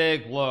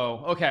 big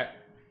blow. Okay,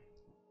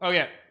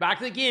 back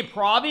to the game.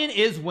 Pravian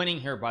is winning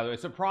here, by the way.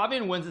 So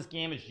Pravian wins this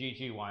game. It's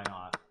GG. Why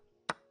not?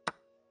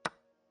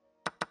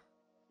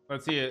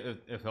 Let's see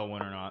if he'll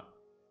win or not.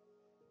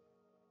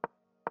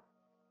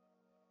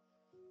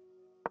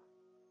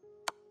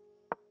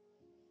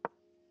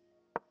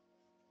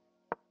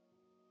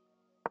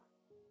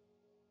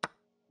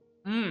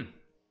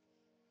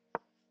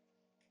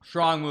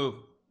 Strong move.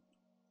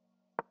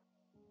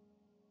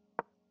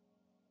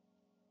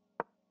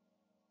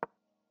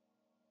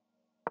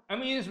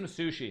 I'm eating some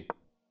sushi.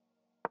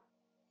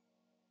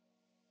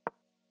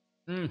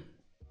 You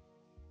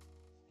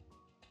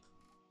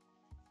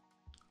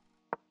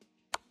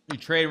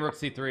trade rook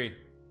c3.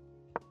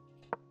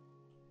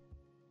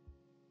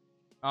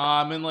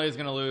 Minlay is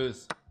gonna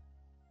lose.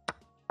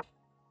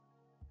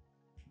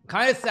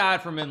 Kind of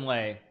sad for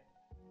Minlay.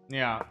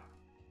 Yeah.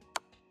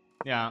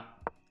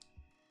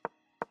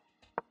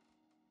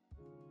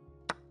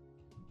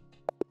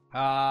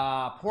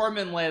 Poor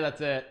Minlay.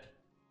 That's it.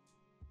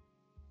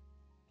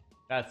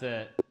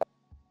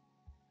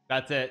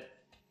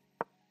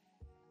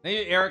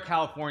 Maybe Eric,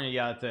 California.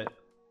 Yeah, that's it.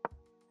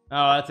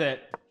 Oh, that's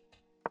it.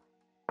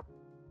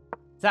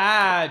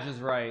 Sag is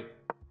right.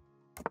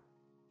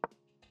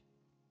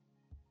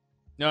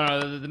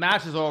 No, the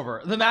match is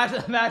over. The match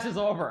is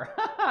over.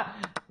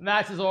 The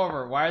match is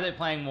over. Why are they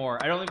playing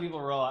more? I don't think people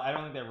realize. I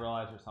don't think they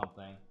realize or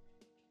something.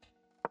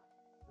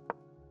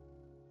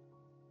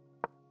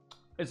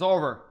 It's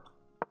over.